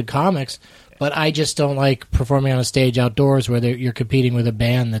a lot of good comics, but I just don't like performing on a stage outdoors where you're competing with a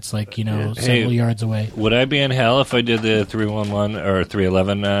band that's like, several yards away. Would I be in hell if I did the 311 or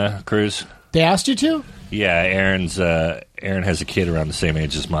 311 cruise? They asked you to? Yeah, Aaron has a kid around the same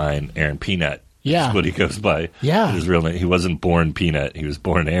age as mine, Aaron Peanut. Yeah. That's what he goes by. Yeah. His real name. He wasn't born Peanut. He was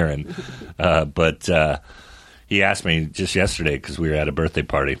born Aaron. But he asked me just yesterday because we were at a birthday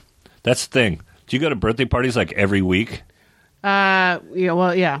party. That's the thing. Do you go to birthday parties like every week? Yeah.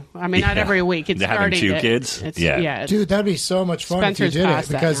 I mean, not every week. It's having 2 kids? Yeah. Dude, that'd be so much fun Spencer's if you did it.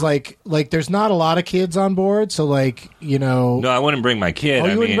 Because, like, there's not a lot of kids on board, so, like, No, I wouldn't bring my kid. Oh,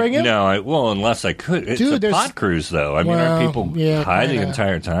 you wouldn't bring him? No, unless I could. It's a pot cruise, though. I mean, aren't people high the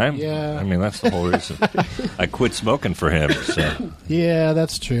entire time? Yeah. I mean, that's the whole reason. I quit smoking for him, so. Yeah,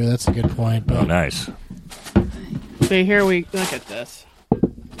 that's true. That's a good point. But. Oh, nice. See, here we look at this.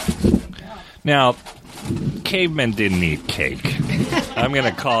 Now, cavemen didn't eat cake. I'm going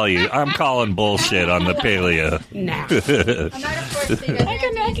to call you. I'm calling bullshit on the paleo. No. I'm not a force feeder.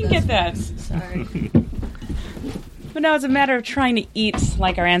 I can get that. Sorry. But no, it's a matter of trying to eat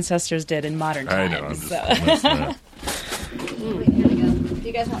like our ancestors did in modern times. I know. I'm just Wait, here we go. Do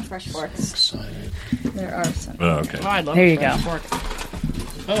you guys want fresh forks? There are some. Oh, okay. Oh, I love There you fresh go. fork.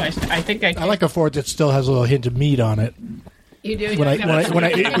 Oh, I think I like a fork that still has a little hint of meat on it. You do? When I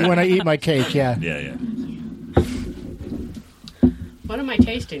eat my cake, yeah. Yeah. What am I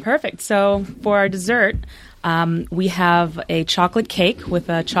tasting? Perfect. So for our dessert, we have a chocolate cake with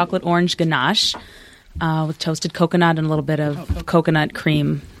a chocolate orange ganache with toasted coconut and a little bit of coconut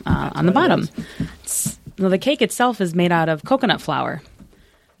cream on the bottom. The cake itself is made out of coconut flour.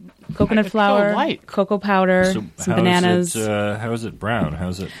 Coconut flour, cocoa powder, some bananas. How is it brown? How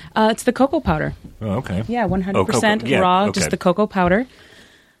is it? It's the cocoa powder. Oh, okay. Yeah, 100% raw, okay. just the cocoa powder.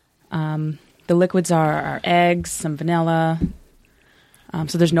 The liquids are eggs, some vanilla.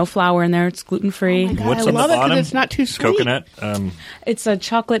 So there's no flour in there. It's gluten-free. Oh my God, What's I on love the it because bottom? it's not too sweet. Coconut? It's a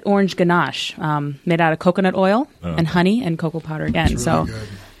chocolate orange ganache made out of coconut oil and honey and cocoa powder again. It's so, really good.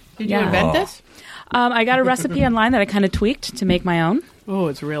 Did you invent this? I got a recipe online that I kind of tweaked to make my own. Oh,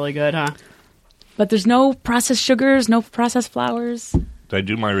 it's really good, huh? But there's no processed sugars, no processed flours. Did I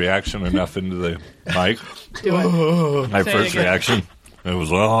do my reaction enough into the mic? Do it. My Say it first again. reaction? It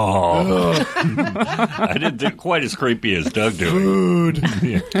was, I didn't do quite as creepy as Doug did. Food.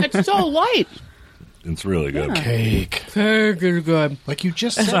 Yeah. It's so light. It's really good. Cake. Cake is good. Like you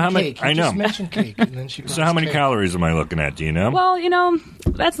just said So how many- cake. You I know. just mentioned cake. And then she So how many cake. calories am I looking at? Do you know? Well,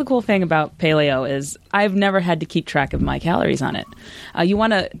 that's the cool thing about paleo is I've never had to keep track of my calories on it. You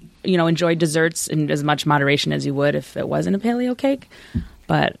want to, enjoy desserts in as much moderation as you would if it wasn't a paleo cake.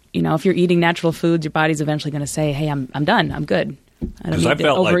 But, if you're eating natural foods, your body's eventually going to say, hey, I'm done. I'm good. I don't 'Cause I need to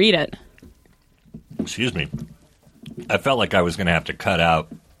felt like- overeat it. Excuse me. I felt like I was going to have to cut out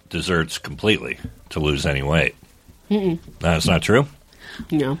desserts completely to lose any weight. That's not true?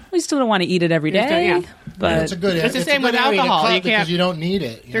 No. We still don't want to eat it every It's day. yeah. But It's a good. It's the a same good with area to alcohol. cut You because can't- you don't need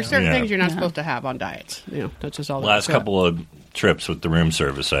it. There's certain Yeah. things you're not supposed to have on diets. That's just all. Last couple of trips with the room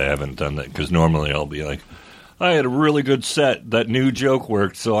service, I haven't done that because normally I'll be like, I had a really good set. That new joke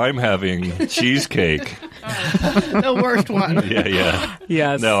worked, so I'm having cheesecake. the worst one. Yeah.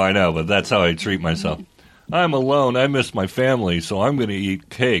 yes. No, I know, but that's how I treat myself. I'm alone. I miss my family, so I'm going to eat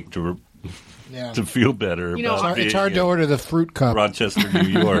cake to Yeah. to feel better. You know, about It's being hard to in order the fruit cup. Rochester, New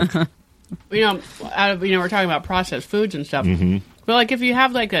York. We're talking about processed foods and stuff. But like, if you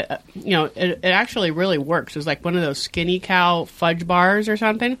have like it actually really works. It's like one of those Skinny Cow fudge bars or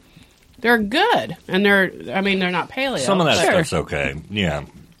something. They're good, and they're not paleo. Some of that Sure. stuff's okay. Yeah.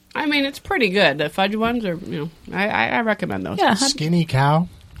 It's pretty good. The fudge ones are, I recommend those. Yeah. Skinny cow.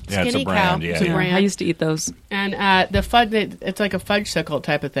 Yeah, it's a Skinny brand. Cow. Yeah, It's a yeah. brand. I used to eat those. And the fudge, it's like a fudge-sicle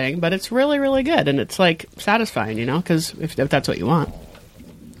type of thing, but it's really, really good, and it's like satisfying, because if that's what you want,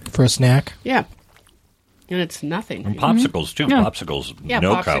 For a snack. yeah. And it's nothing. And popsicles, too. Yeah. Popsicles, Yeah,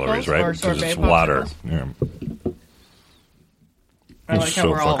 no popsicles calories, right? or Because sorbet it's water. popsicles. Yeah. I like It's how so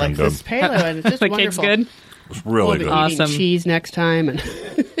we're all like fucking this paleo, and it's just The cake's wonderful. good. It's really We'll be good. Awesome. eating cheese next time, and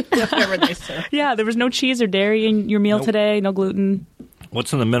whatever they serve. Yeah, there was no cheese or dairy in your meal Nope. today. No gluten.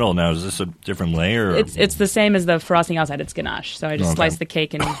 What's in the middle now? Is this a different layer? Or? It's the same as the frosting outside. It's ganache. So I just Okay. sliced the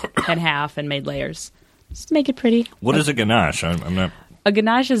cake in half and made layers. Just to make it pretty. What is a ganache? I'm not. A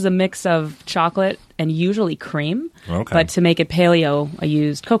ganache is a mix of chocolate and usually cream. Okay. But to make it paleo, I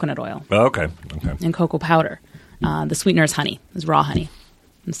used coconut oil Oh, okay. and cocoa powder. The sweetener is honey, is raw honey,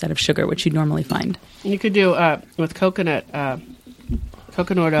 instead of sugar, which you'd normally find. You could do with coconut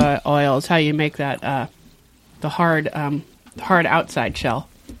oil is how you make that the hard outside shell.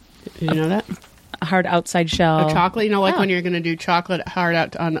 Did you know that? A hard outside shell. The chocolate, like Oh. when you're going to do chocolate hard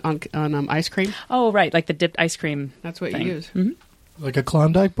out on ice cream. Oh, right, like the dipped ice cream. That's what thing. you use. Like a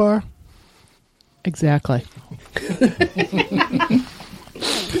Klondike bar? Exactly.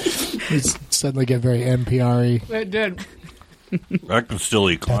 It's suddenly get very NPR-y. It did. I can still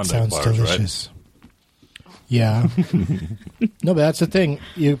eat That Klondike sounds bars, delicious. Yeah. No, but that's the thing.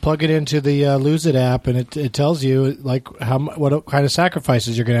 You plug it into the Lose It app, and it tells you like what kind of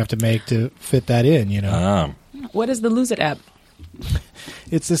sacrifices you're going to have to make to fit that in. right? What is the Lose It app?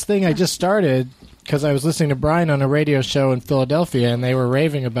 It's this thing I just started because I was listening to Brian on a radio show in Philadelphia, and they were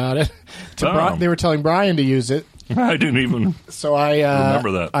raving about it. They were telling Brian to use it, I didn't even. so I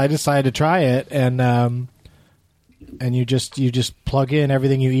Remember that. I decided to try it, and you just plug in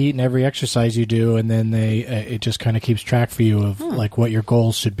everything you eat and every exercise you do, and then it just kind of keeps track for you of like what your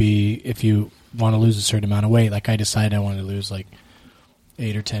goals should be if you want to lose a certain amount of weight. Like I decided I wanted to lose like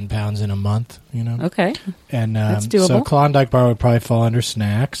 8 or 10 pounds in a month, Okay. And That's doable. so Klondike bar would probably fall under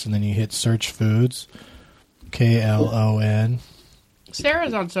snacks, and then you hit search foods, KLON.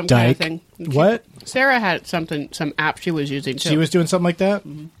 Sarah's on some Dyke. kind of thing. What? Sarah had some app she was using too. She was doing something like that?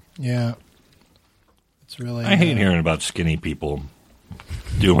 Mm-hmm. Yeah. It's really. I hate hearing about skinny people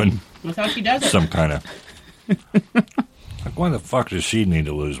doing That's how she does it. some kind of. Like, why the fuck does she need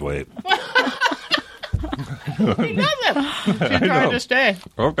to lose weight? She does it. She's trying to stay.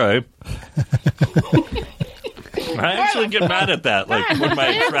 Okay. I actually get mad at that. Like when my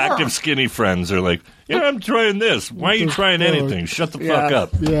attractive skinny friends are like, "Yeah, I'm trying this. Why are you trying anything? Shut the fuck up."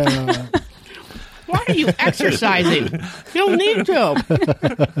 Yeah. Why are you exercising? You don't need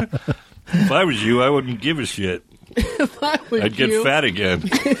to. If I was you, I wouldn't give a shit. I'd get fat again.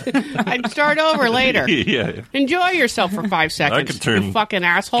 I'd start over later. Yeah. Enjoy yourself for 5 seconds. I could turn- You fucking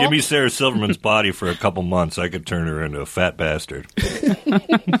asshole. Give me Sarah Silverman's body for a couple months. I could turn her into a fat bastard.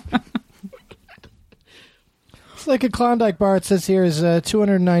 It's like a Klondike bar. It says here is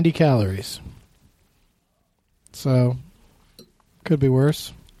 290 calories. So, could be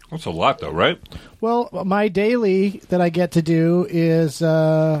worse. That's a lot, though, right? Well, my daily that I get to do is,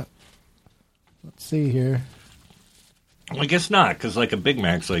 let's see here. I guess not, because like a Big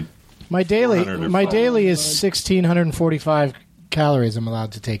Mac's like My daily 400 or my 500. daily is 1,645 calories I'm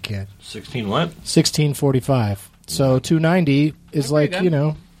allowed to take in. 16 what? 1,645. So 290 is pretty like, good.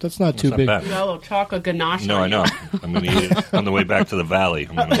 That's not too Not big. bad. You got a little chocolate ganache. No, on I know. I'm going to eat it on the way back to the valley.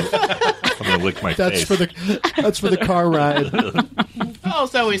 I'm going to lick my That's face. that's for the car ride.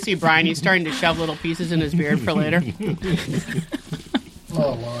 Also, we see Brian. He's starting to shove little pieces in his beard for later.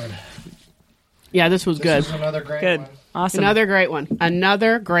 Oh Lord, Yeah, this was good. This is another great Good. one. Awesome. Another great one.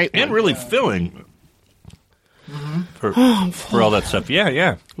 Another great one. And really filling for all that stuff.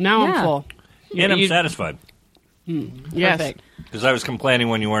 Yeah. Now I'm Yeah. full. And I'm you- satisfied. Yes. Perfect. Because I was complaining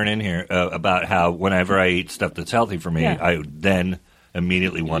when you weren't in here about how whenever I eat stuff that's healthy for me, Yeah. I then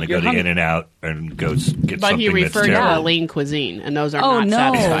immediately want to go You're to hungry. In-N-Out and go get But something he that's referred to terrible. a lean cuisine, and those are Oh, not no.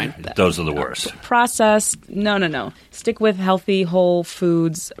 satisfying. Those are the worst. Processed. No. Stick with healthy, whole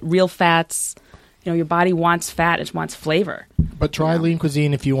foods, real fats. You know, your body wants fat. It wants flavor. But try Lean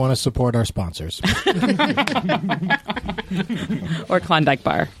Cuisine if you want to support our sponsors. Or Klondike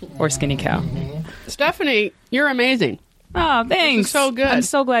Bar. Or Skinny Cow. Stephanie, you're amazing. Oh, thanks. so good. I'm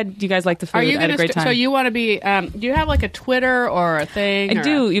so glad you guys like the food. Are you I had going a great to? time. So you want to be? Do you have like a Twitter or a thing? I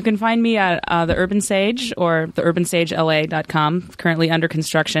do. You can find me at the Urban Sage or theurbansagela.com. Currently under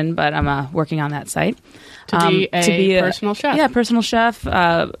construction, but I'm working on that site. To be a personal chef. Yeah, personal chef,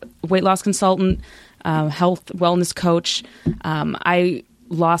 weight loss consultant, health wellness coach. I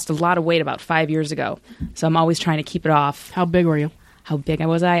lost a lot of weight about 5 years ago, so I'm always trying to keep it off. How big were you? How big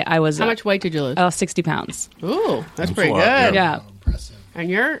was I? I was How much weight did you lose? 60 pounds. Ooh, that's That's pretty a good. lot, Yeah, And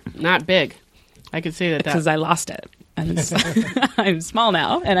you're not big. I could see that. because I lost it. And I'm small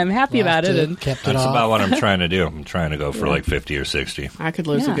now, and I'm happy about it. And Kept it That's off. about what I'm trying to do. I'm trying to go for like 50 or 60. I could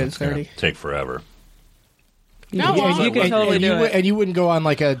lose Yeah. a good It's gonna 30. take forever. No, Yeah, well, you could totally do it. And you wouldn't go on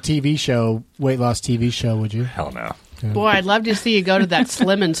like a TV show, weight loss TV show, would you? Hell no. boy, I'd love to see you go to that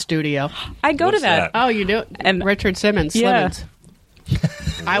Slimmons studio. I go What's to that. that? Oh, you do? And- Richard Simmons, Yeah. Slimmons.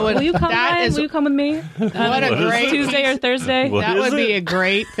 I would. Will you come? That Ryan? is Will you come with me? what a great Tuesday or Thursday? What That is would be it? a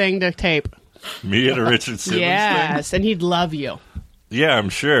great thing to tape. Me at a Richard Simmons thing? Yes, and he'd love you. Yeah, I'm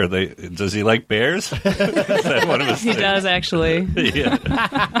sure. Does he like bears? Is that one of his He things? does actually. Yeah.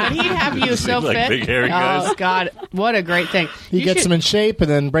 But he'd have you so like fit. big hairy guys? Oh God, what a great thing! He You gets should them in shape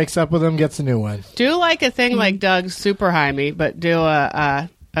and then breaks up with them, gets a new one. do like a thing like Doug's Super High Me, but do a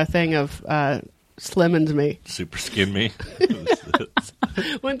thing of Slimmons Me. Super skin me.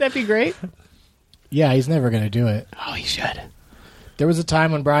 Wouldn't that be great? Yeah, he's never going to do it. Oh, he should. There was a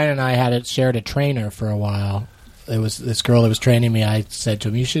time when Brian and I had shared a trainer for a while. It was this girl that was training me. I said to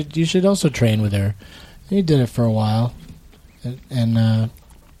him, "You should also train with her." And he did it for a while, and it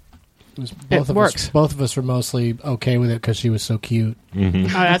was works. Both of us were mostly okay with it because she was so cute. Oh,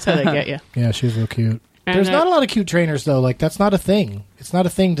 that's how they get you. Yeah, she was real cute. And, There's not a lot of cute trainers though. Like that's not a thing. It's not a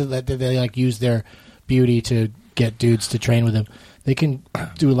thing that they like use their beauty to get dudes to train with them. They can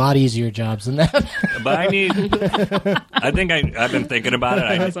do a lot easier jobs than that. But I think I've been thinking about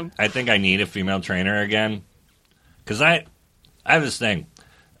it. I think I need a female trainer again. Because I have this thing.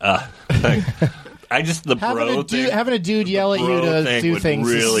 I just, the bro thing. Having a dude yell at you bro to thing do would things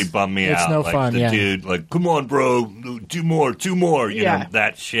really is- bum me it's out. no like fun, the yeah. dude, like, come on, bro, two more, you Yeah. know,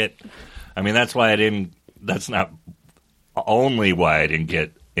 that shit. I mean, that's why that's not only why I didn't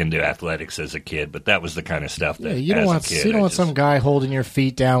get into athletics as a kid, but that was the kind of stuff that, Yeah, you as don't a want kid, you don't I want just- some guy holding your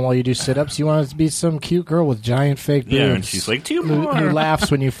feet down while you do sit-ups. You want it to be some cute girl with giant fake boobs. Yeah, and she's like, two more. who laughs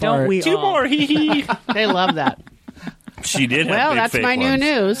when you fart. Don't we Two all? more, hee hee. They love that. She did have Well, big that's fake my new ones.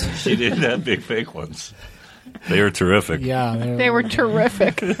 news. She did have big fake ones. They were terrific. Yeah, They were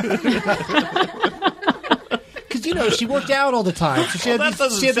terrific. because she worked out all the time. So she Well, had that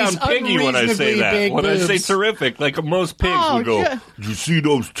these, she doesn't had sound these piggy when I say unreasonably that. big When I say boobs. terrific, like most pigs Oh, would go, yeah. "Did you see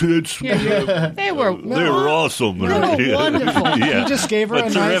those tits? They were They were awesome." They were wonderful. Yeah. You just gave her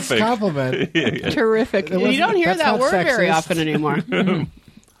But a nice terrific. compliment. terrific. You wasn't- don't hear that's that not word very sexist. often anymore.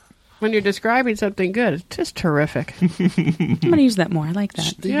 When you're describing something good, it's just terrific. I'm going to use that more. I like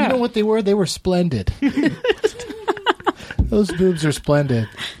that. Yeah. You know what they were? They were splendid. Those boobs are splendid.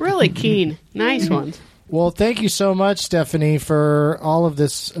 Really keen. Nice ones. Well, thank you so much, Stephanie, for all of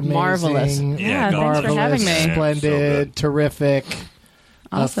this amazing, Marvelous. Yeah, go thanks for on. having me. Yeah, splendid, so good. terrific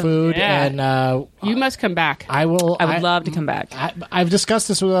Awesome. food. Yeah. And You must come back. I will. I would love to come back. I've discussed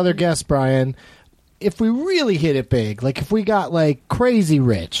this with other guests, Brian. If we really hit it big, like if we got like crazy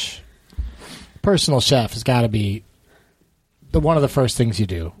rich, personal chef has got to be one of the first things you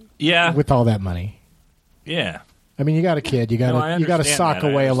do Yeah, with all that money. yeah. I mean, you got a kid, you got No, I to understand sock that.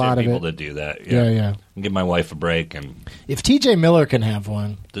 I away a lot of understand it. people that do that. Yeah, yeah. And give my wife a break. And If T.J. Miller can have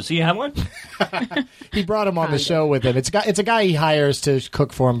one, does he have one? he brought him on the show with him. It's a guy he hires to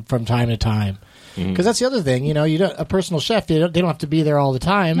cook for him from time to time. Because that's the other thing, you know, a personal chef, they don't have to be there all the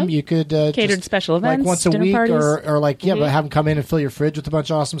time. You could Catered just, special events, like once a dinner week, parties. or like but have them come in and fill your fridge with a bunch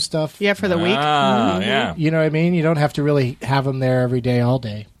of awesome stuff. Yeah, for the week. Yeah. You know what I mean? You don't have to really have them there every day, all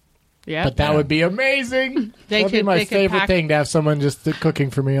day. Yeah. But that would be amazing. They That'd be could- my they could favorite pack- thing, to have someone just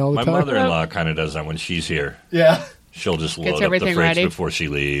cooking for me all the My time. mother-in-law kind of does that when she's here. Yeah. She'll just Gets load up the everything fridge ready. before she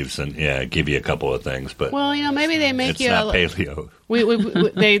leaves and give you a couple of things. But Well, you know, maybe they make it's you. not paleo.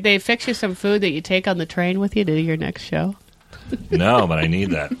 They fix you some food that you take on the train with you to your next show. No, but I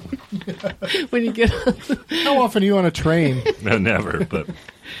need that. When you get, How often are you on a train? No, never. But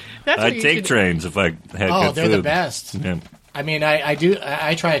that's what I'd you take should- trains if I had Oh, good they're food. the best. Yeah. I mean, I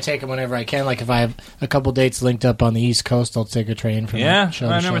try to take them whenever I can. Like if I have a couple dates linked up on the East Coast, I'll take a train from Yeah, show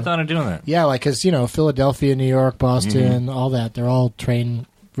I to never show. thought of doing that. Yeah, like because Philadelphia, New York, Boston, all that. They're all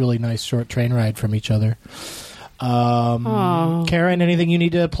really nice short train ride from each other. Karen, anything you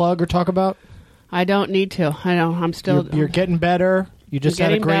need to plug or talk about? I don't need to. I don't. I'm still. You're getting better. You just had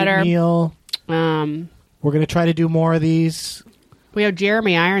a getting great better. meal. Um, We're going to try to do more of these. we have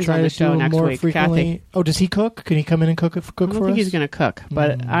Jeremy Irons Try on the to show do them next more week. frequently. Kathy. Oh, does he cook? Can he come in and cook I for don't us? think he's going to cook,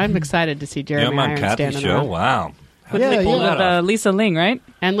 but I'm excited to see Yeah, Jeremy I'm on Irons Kathy's standing show. around. Wow. How Yeah, did they pull yeah. that With off? Lisa Ling, right?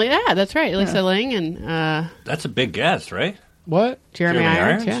 And yeah, that's right, Lisa Ling and That's a big guess, right? What? Jeremy Jeremy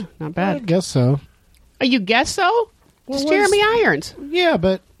Irons. Irons? Yeah, not I bad. guess so. Oh, you guess so? It's Jeremy Irons. Yeah,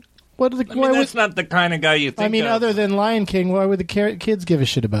 but what? I mean, that's not the kind of guy you think I mean, of. other than Lion King, why would the kids give a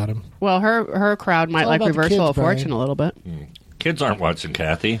shit about him? Well, her crowd might all like about the Reversal kids, of Fortune Brian. a little bit. Kids aren't watching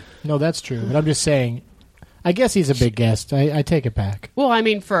Kathy. No, that's true. But I'm just saying. I guess he's a big guest. I take it back. Well, I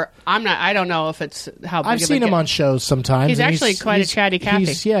mean, I don't know if it's how big I've of a seen him guest- on shows sometimes. He's and actually quite a chatty Cathy.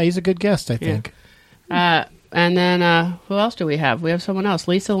 He's a good guest, I think. And then who else do we have? We have someone else.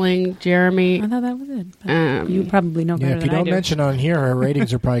 Lisa Ling, Jeremy. I thought that was it. But you probably know Yeah, better if you than I don't do. mention on here, her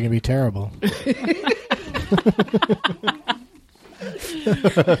ratings are probably going to be terrible.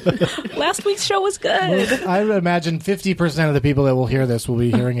 Last week's show was good. I would imagine 50% of the people that will hear this will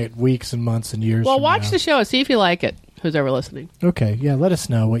be hearing it weeks and months and years Well, from watch now. the show and see if you like it. Who's ever listening? Okay, yeah, let us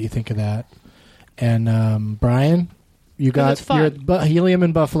know what you think of that. And Brian, you got it's fun. you're at Helium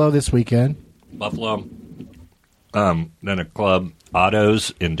in Buffalo this weekend. Buffalo. Then a club,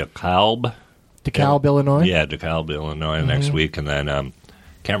 Otto's in DeKalb. DeKalb, Illinois. Yeah, DeKalb, Illinois next week. And then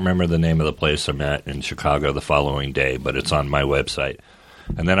can't remember the name of the place I'm at in Chicago the following day, but it's on my website.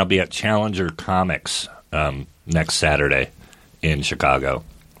 And then I'll be at Challenger Comics next Saturday in Chicago.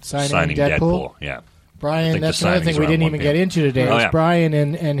 Signing Deadpool. Yeah. I Brian, think that's the another signing's thing we around didn't 1 even p.m. get into today. Oh, is yeah. Brian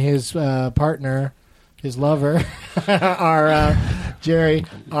and his partner, his lover, are Jerry,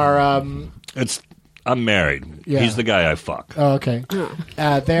 are I'm married. Yeah. He's the guy I fuck. oh, okay.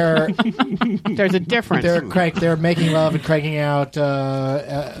 They're There's a difference. they're making love and cranking out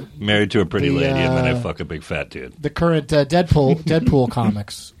Married to a pretty The, lady, and then I fuck a big fat dude. the current Deadpool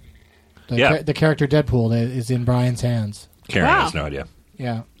comics. Yeah. The character Deadpool that is in Brian's hands. Karen Wow. has no idea.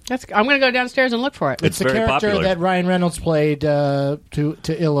 Yeah. I'm going to go downstairs and look for it. It's the very character popular. that Ryan Reynolds played to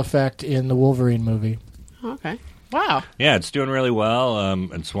ill effect in the Wolverine movie. Okay. Wow. Yeah, it's doing really well.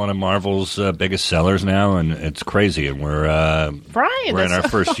 It's one of Marvel's biggest sellers now, and it's crazy. And we're Brian, we're in that's our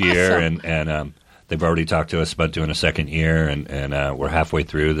first year, awesome. and they've already talked to us about doing a second year, and we're halfway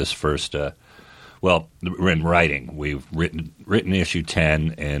through this first. Well, we're in writing. We've written issue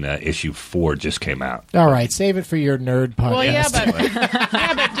 10, and issue 4 just came out. All right, save it for your nerd podcast. Well,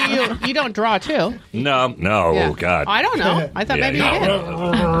 yeah, but do you don't draw too? No, Yeah. oh God, I don't know. I thought maybe you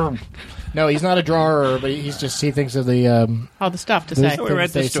did. No, he's not a drawer, but he thinks of the. All the stuff to say. So we write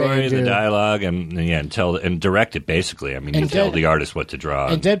the They say story, and the do. dialogue, and tell and direct it. Basically, I mean, you And tell Dead- the artist what to draw.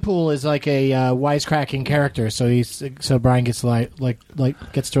 And Deadpool is like a wisecracking character, so Brian gets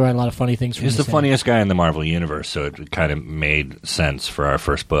gets to write a lot of funny things. From He's the his head. funniest guy in the Marvel universe, so it kind of made sense for our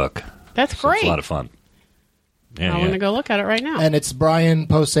first book. That's So great. it's a lot of fun. Yeah, I'm going to go look at it right now. And it's Brian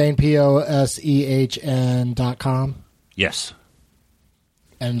Posehn, POSEHN.com, Yes,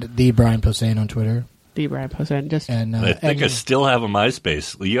 and the Brian Posehn on Twitter. The Brian Posehn. Just And I think I and, still have a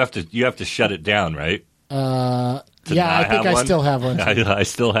MySpace. You have to shut it down, right? To yeah, not I think have I one? still have one. I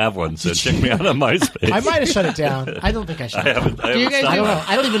still have one, so check me out on MySpace. I might have shut it down. I don't think I shut I it down. haven't. I Do you haven't guys I stopped. don't know.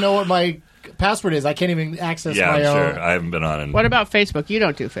 I don't even know what my password is. I can't even access Yeah, my I'm own. sure. I haven't been on. what about Facebook? You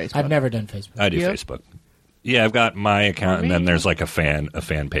don't do Facebook. I've never done Facebook. I do You? Facebook. Yeah, I've got my account, and Me? then there's like a fan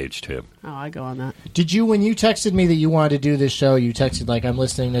page too. Oh, I go on that. Did you, when you texted me that you wanted to do this show, you texted like, I'm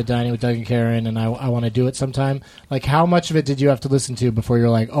listening to Dining with Doug and Karen, and I want to do it sometime. Like, how much of it did you have to listen to before you're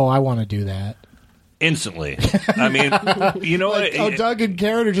like, oh, I want to do that? Instantly. I mean, you know what? Oh, Doug and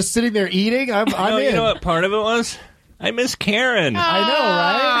Karen are just sitting there eating? I'm No, in. you know what part of it was? I miss Karen. I know,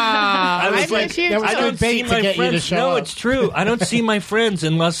 right? I I miss you. that was I good don't bait see to my get you to friends. show No, up. it's true. I don't see my friends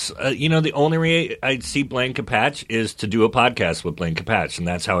unless the only way I see Blaine Capatch is to do a podcast with Blaine Capatch, and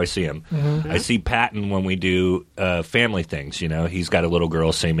that's how I see him. I see Patton when we do family things. He's got a little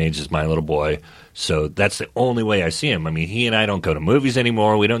girl same age as my little boy, so that's the only way I see him. I mean, he and I don't go to movies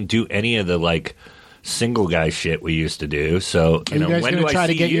anymore. We don't do any of the single guy shit we used to do. So Are you guys when gonna do try I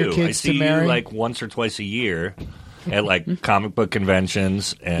to see get you? your kids I see to marry? you once or twice a year at comic book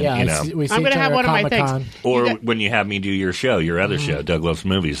conventions, and we see I'm each gonna have other one at of my things. Comic-Con. or You got- when you have me do your show, your other show, Doug Loves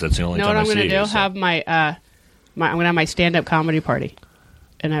Movies. That's the only You know time what I'm I see going to do? you. so. Have my I'm going to have my stand-up comedy party,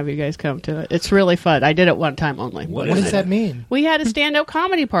 and have you guys come to it. It's really fun. I did it one time only. What What is does it? that mean? We had a stand-up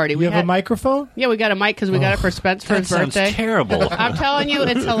comedy party. You have a microphone? Yeah, we got a mic because we got it for Spence for That his sounds birthday. terrible. I'm telling you,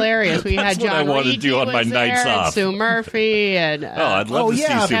 it's hilarious. We That's had what I John wanna Ricci do on was my there, nights and off. Sue Murphy, and I'd love to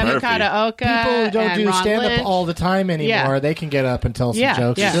yeah, see Sue Kevin Murphy. Kataoka, People who don't and do Ron stand Lynch. up all the time anymore. Yeah. They can get up and tell some Yeah,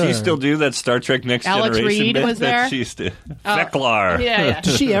 jokes. yeah. Does Sure. she still do that Star Trek Next Alex Generation Reed bit was that there. she used to? Veklar. Yeah.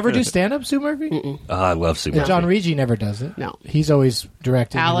 Does she ever do stand up, Sue Murphy? Oh, I love Sue And Murphy. John Ricci never does it. No. He's always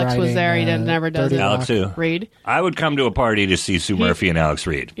directing. and Alex was writing, there. He never does Dirty it. Alex Rock. too. Reed. I would come to a party to see Sue Murphy and Alex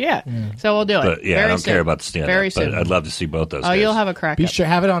Reed. Yeah. So we'll do it. But yeah, Very I don't soon. care about the stand Very up. soon. But I'd love to see both those Oh, guys. you'll have a crack. Be up. sure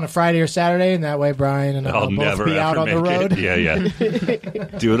have it on a Friday or Saturday, and that way Brian and I'll I'll both never be out ever on the make road. it.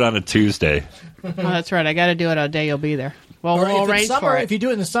 Yeah. Do it on a Tuesday. Oh, that's right. I got to do it on a day you'll be there. Well, Or we'll if it's arrange summer, for it. if you do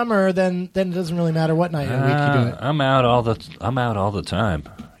it in the summer, then it doesn't really matter what night of the week you do it. I'm out all the time.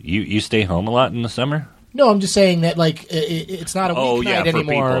 You stay home a lot in the summer? No, I'm just saying that it's not a Oh, weeknight yeah, for anymore.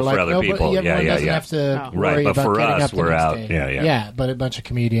 people, for like other nobody, people. everyone Yeah, doesn't yeah. have to No. worry Right, but about for getting us, up the we're next out. day. Yeah. Yeah, but a bunch of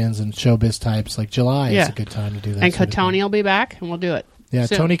comedians and showbiz types like July is Yeah. a good time to do that. And sort of thing. Tony will be back, and we'll do it. Yeah,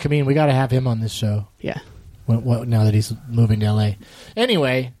 soon. Tony Kameen, we got to have him on this show. Yeah. Now that he's moving to LA.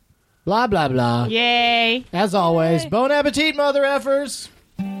 Anyway, blah blah blah. Yay. As always, bon appetit, mother effers.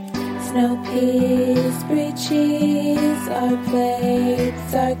 Snow peas, brie cheese, our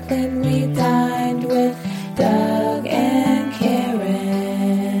plates are clean. We dined with Doug and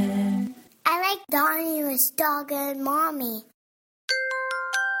Karen. I like Donnie with Dog and Mommy.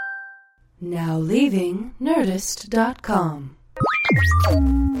 Now leaving Nerdist.com.